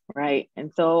prevent it, right?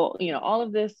 And so, you know, all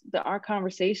of this, our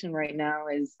conversation right now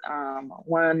is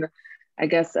one, I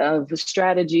guess, of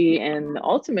strategy and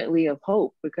ultimately of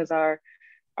hope, because our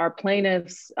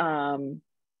plaintiffs'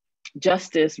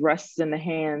 justice rests in the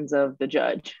hands of the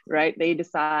judge, right? They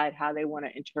decide how they want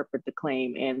to interpret the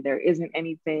claim, and there isn't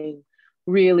anything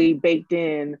really baked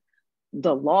in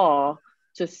the law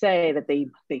to say that they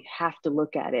have to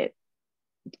look at it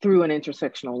through an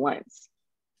intersectional lens.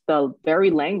 The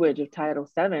very language of Title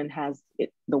VII has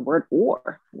the word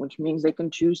or, which means they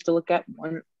can choose to look at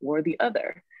one or the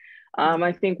other.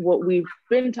 I think what we've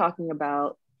been talking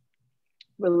about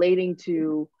relating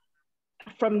to,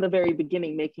 from the very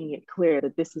beginning, making it clear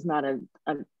that this is not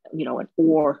an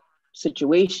or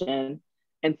situation,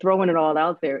 and throwing it all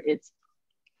out there.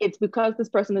 It's because this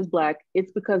person is Black,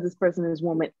 it's because this person is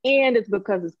woman, and it's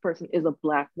because this person is a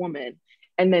Black woman.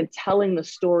 And then telling the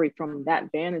story from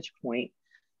that vantage point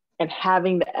and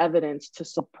having the evidence to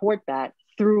support that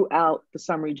throughout the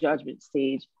summary judgment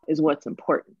stage is what's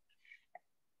important.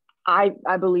 I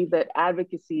believe that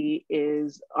advocacy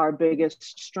is our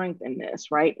biggest strength in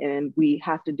this, right? And we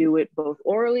have to do it both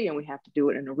orally and we have to do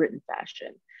it in a written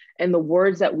fashion. And the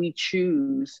words that we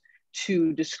choose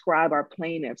to describe our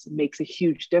plaintiffs makes a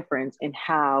huge difference in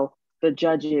how the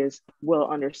judges will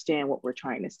understand what we're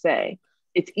trying to say.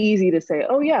 It's easy to say,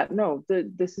 oh yeah, no,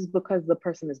 this is because the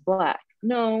person is Black.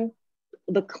 No,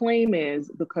 the claim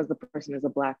is because the person is a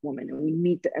Black woman. And we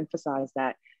need to emphasize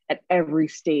that at every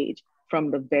stage, from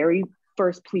the very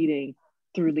first pleading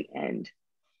through the end.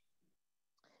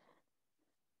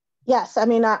 Yes, I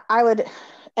mean, I would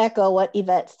echo what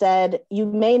Yvette said. You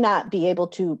may not be able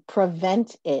to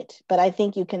prevent it, but I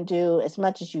think you can do as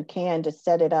much as you can to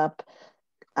set it up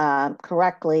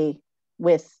correctly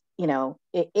with, you know,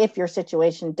 if your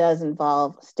situation does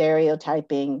involve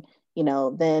stereotyping, you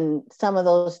know, then some of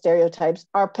those stereotypes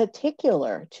are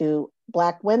particular to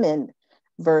Black women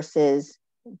versus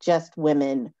just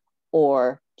women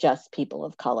or just people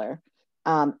of color.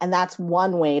 And that's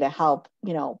one way to help,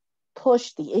 you know,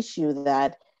 push the issue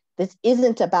that this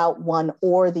isn't about one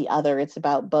or the other, it's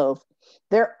about both.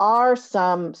 There are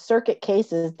some circuit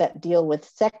cases that deal with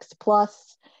sex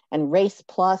plus and race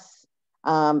plus.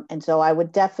 And so I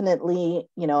would definitely,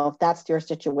 you know, if that's your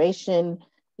situation,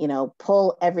 you know,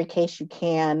 pull every case you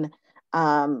can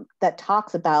that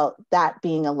talks about that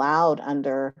being allowed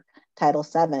under Title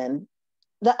VII.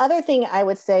 The other thing I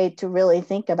would say to really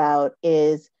think about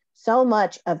is so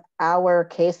much of our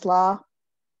case law,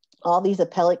 all these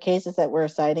appellate cases that we're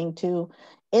citing to,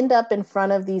 end up in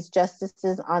front of these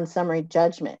justices on summary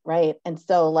judgment, right? And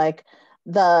so like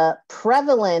the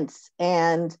prevalence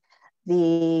and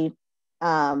the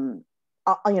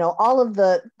you know, all of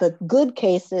the good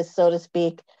cases, so to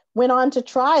speak, went on to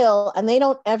trial and they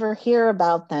don't ever hear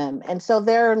about them. And so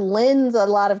their lens, a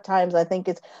lot of times, I think,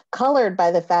 is colored by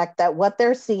the fact that what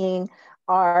they're seeing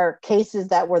are cases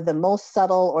that were the most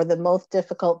subtle or the most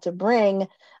difficult to bring.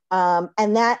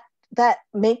 And that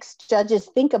makes judges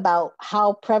think about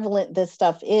how prevalent this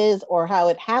stuff is or how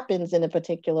it happens in a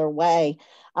particular way.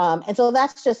 And so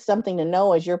that's just something to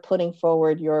know as you're putting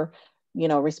forward your, you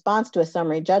know, response to a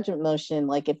summary judgment motion.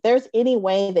 Like if there's any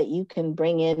way that you can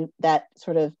bring in that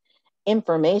sort of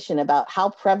information about how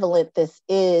prevalent this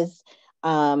is,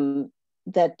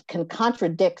 that can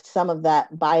contradict some of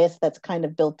that bias that's kind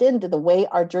of built into the way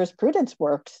our jurisprudence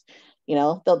works. You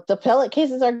know, the appellate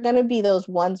cases are going to be those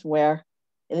ones where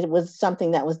it was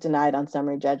something that was denied on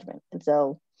summary judgment. And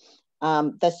so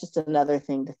that's just another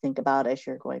thing to think about as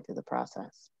you're going through the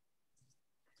process.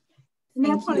 And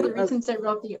that's one of the reasons I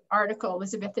wrote the article,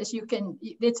 Elizabeth, is you can,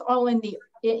 it's all in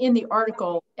the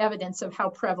article, evidence of how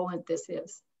prevalent this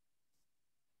is.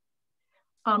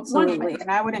 Absolutely, and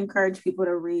I would encourage people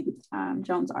to read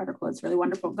Joan's article. It's really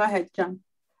wonderful. Go ahead, Joan.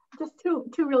 Just two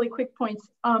really quick points.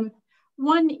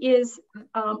 One is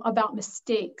about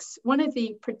mistakes. One of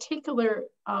the particular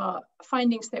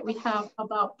findings that we have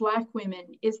about Black women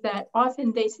is that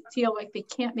often they feel like they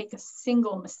can't make a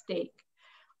single mistake.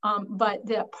 But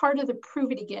the part of the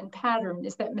prove it again pattern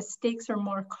is that mistakes are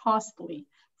more costly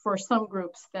for some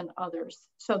groups than others.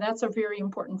 So that's a very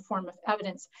important form of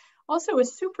evidence. Also, a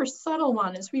super subtle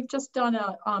one is we've just done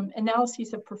an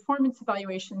analysis of performance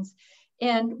evaluations,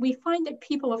 and we find that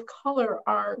people of color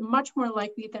are much more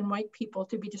likely than white people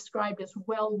to be described as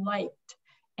well-liked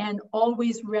and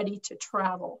always ready to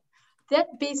travel.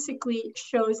 that basically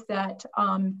shows that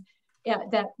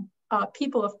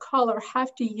people of color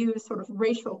have to use sort of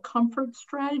racial comfort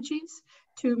strategies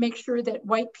to make sure that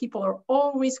white people are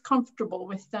always comfortable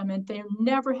with them and they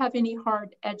never have any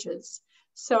hard edges.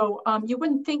 So you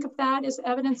wouldn't think of that as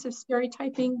evidence of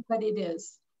stereotyping, but it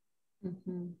is.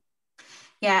 Mm-hmm.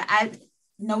 Yeah, I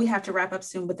know we have to wrap up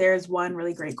soon, but there is one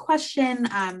really great question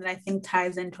that I think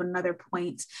ties into another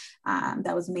point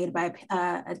that was made by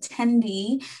an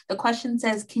attendee. The question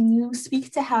says, can you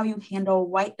speak to how you handle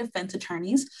white defense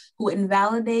attorneys who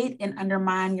invalidate and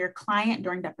undermine your client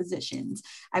during depositions?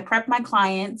 I prep my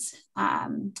clients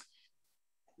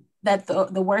that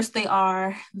the worse they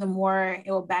are, the more it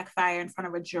will backfire in front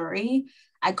of a jury.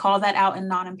 I call that out in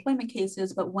non-employment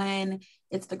cases, but when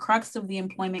it's the crux of the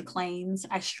employment claims,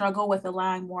 I struggle with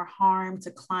allowing more harm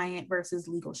to client versus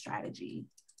legal strategy.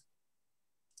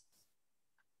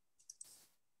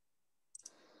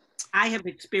 I have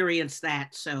experienced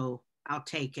that, so I'll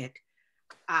take it.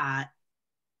 I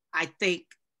think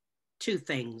two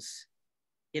things.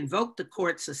 Invoke the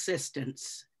court's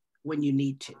assistance when you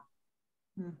need to.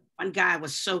 One guy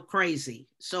was so crazy,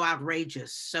 so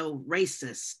outrageous, so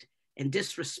racist and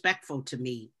disrespectful to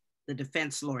me. The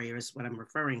defense lawyer is what I'm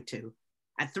referring to.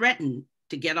 I threatened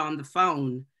to get on the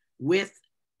phone with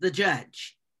the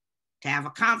judge to have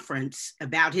a conference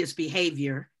about his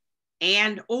behavior,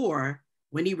 and or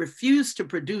when he refused to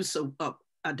produce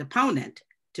a deponent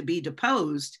to be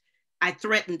deposed, I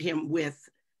threatened him with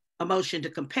a motion to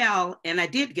compel, and I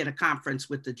did get a conference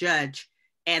with the judge,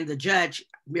 and the judge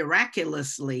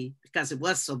miraculously, because it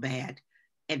was so bad,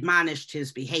 admonished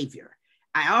his behavior.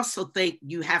 I also think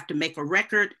you have to make a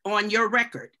record on your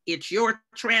record. It's your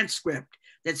transcript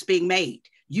that's being made.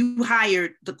 You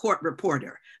hired the court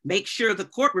reporter. Make sure the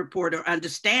court reporter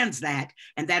understands that,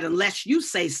 and that unless you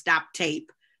say stop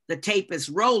tape, the tape is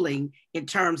rolling in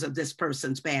terms of this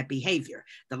person's bad behavior.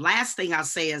 The last thing I'll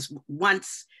say is,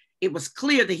 once it was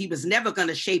clear that he was never going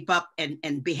to shape up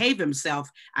and behave himself,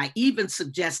 I even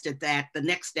suggested that the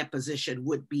next deposition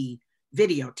would be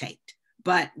videotaped,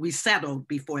 but we settled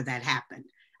before that happened.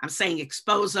 I'm saying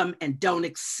expose them and don't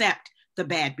accept the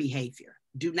bad behavior.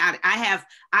 Do not, I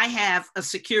have a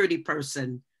security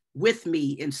person with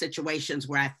me in situations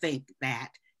where I think that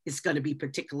it's going to be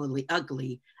particularly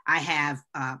ugly. I have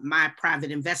my private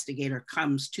investigator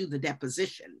comes to the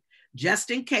deposition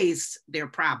just in case there are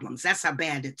problems. That's how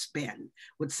bad it's been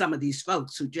with some of these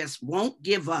folks who just won't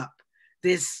give up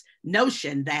this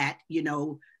notion that, you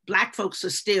know, Black folks are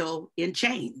still in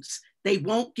chains. They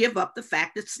won't give up the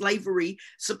fact that slavery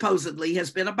supposedly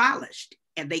has been abolished,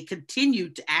 and they continue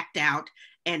to act out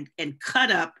and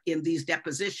cut up in these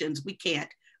depositions. We can't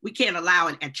allow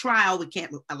it at trial. We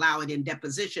can't allow it in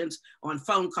depositions, on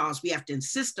phone calls. We have to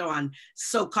insist on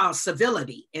so-called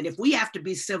civility. And if we have to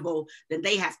be civil, then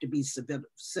they have to be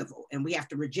civil. And we have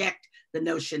to reject the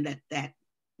notion that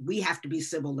we have to be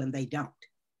civil and they don't,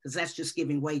 because that's just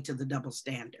giving way to the double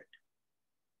standard.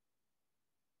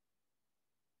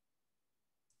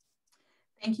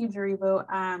 Thank you,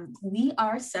 Jerivo. We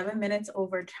are 7 minutes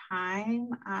over time.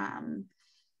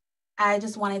 I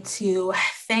just wanted to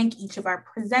thank each of our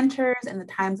presenters and the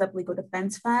Time's Up Legal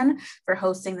Defense Fund for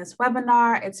hosting this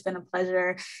webinar. It's been a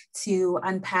pleasure to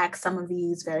unpack some of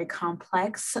these very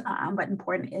complex but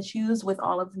important issues with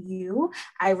all of you.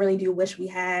 I really do wish we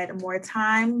had more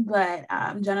time, but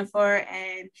Jennifer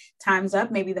and Time's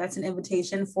Up, maybe that's an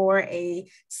invitation for a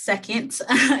second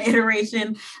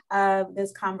iteration of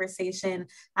this conversation.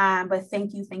 But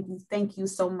thank you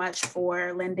so much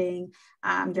for lending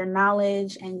your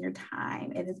knowledge and your time.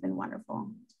 It has been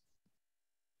wonderful.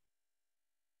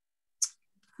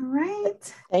 All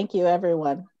right. Thank you,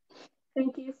 everyone.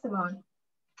 Thank you, Simone.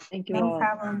 Thank you No all.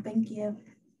 problem. Thank you.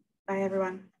 Bye,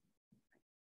 everyone.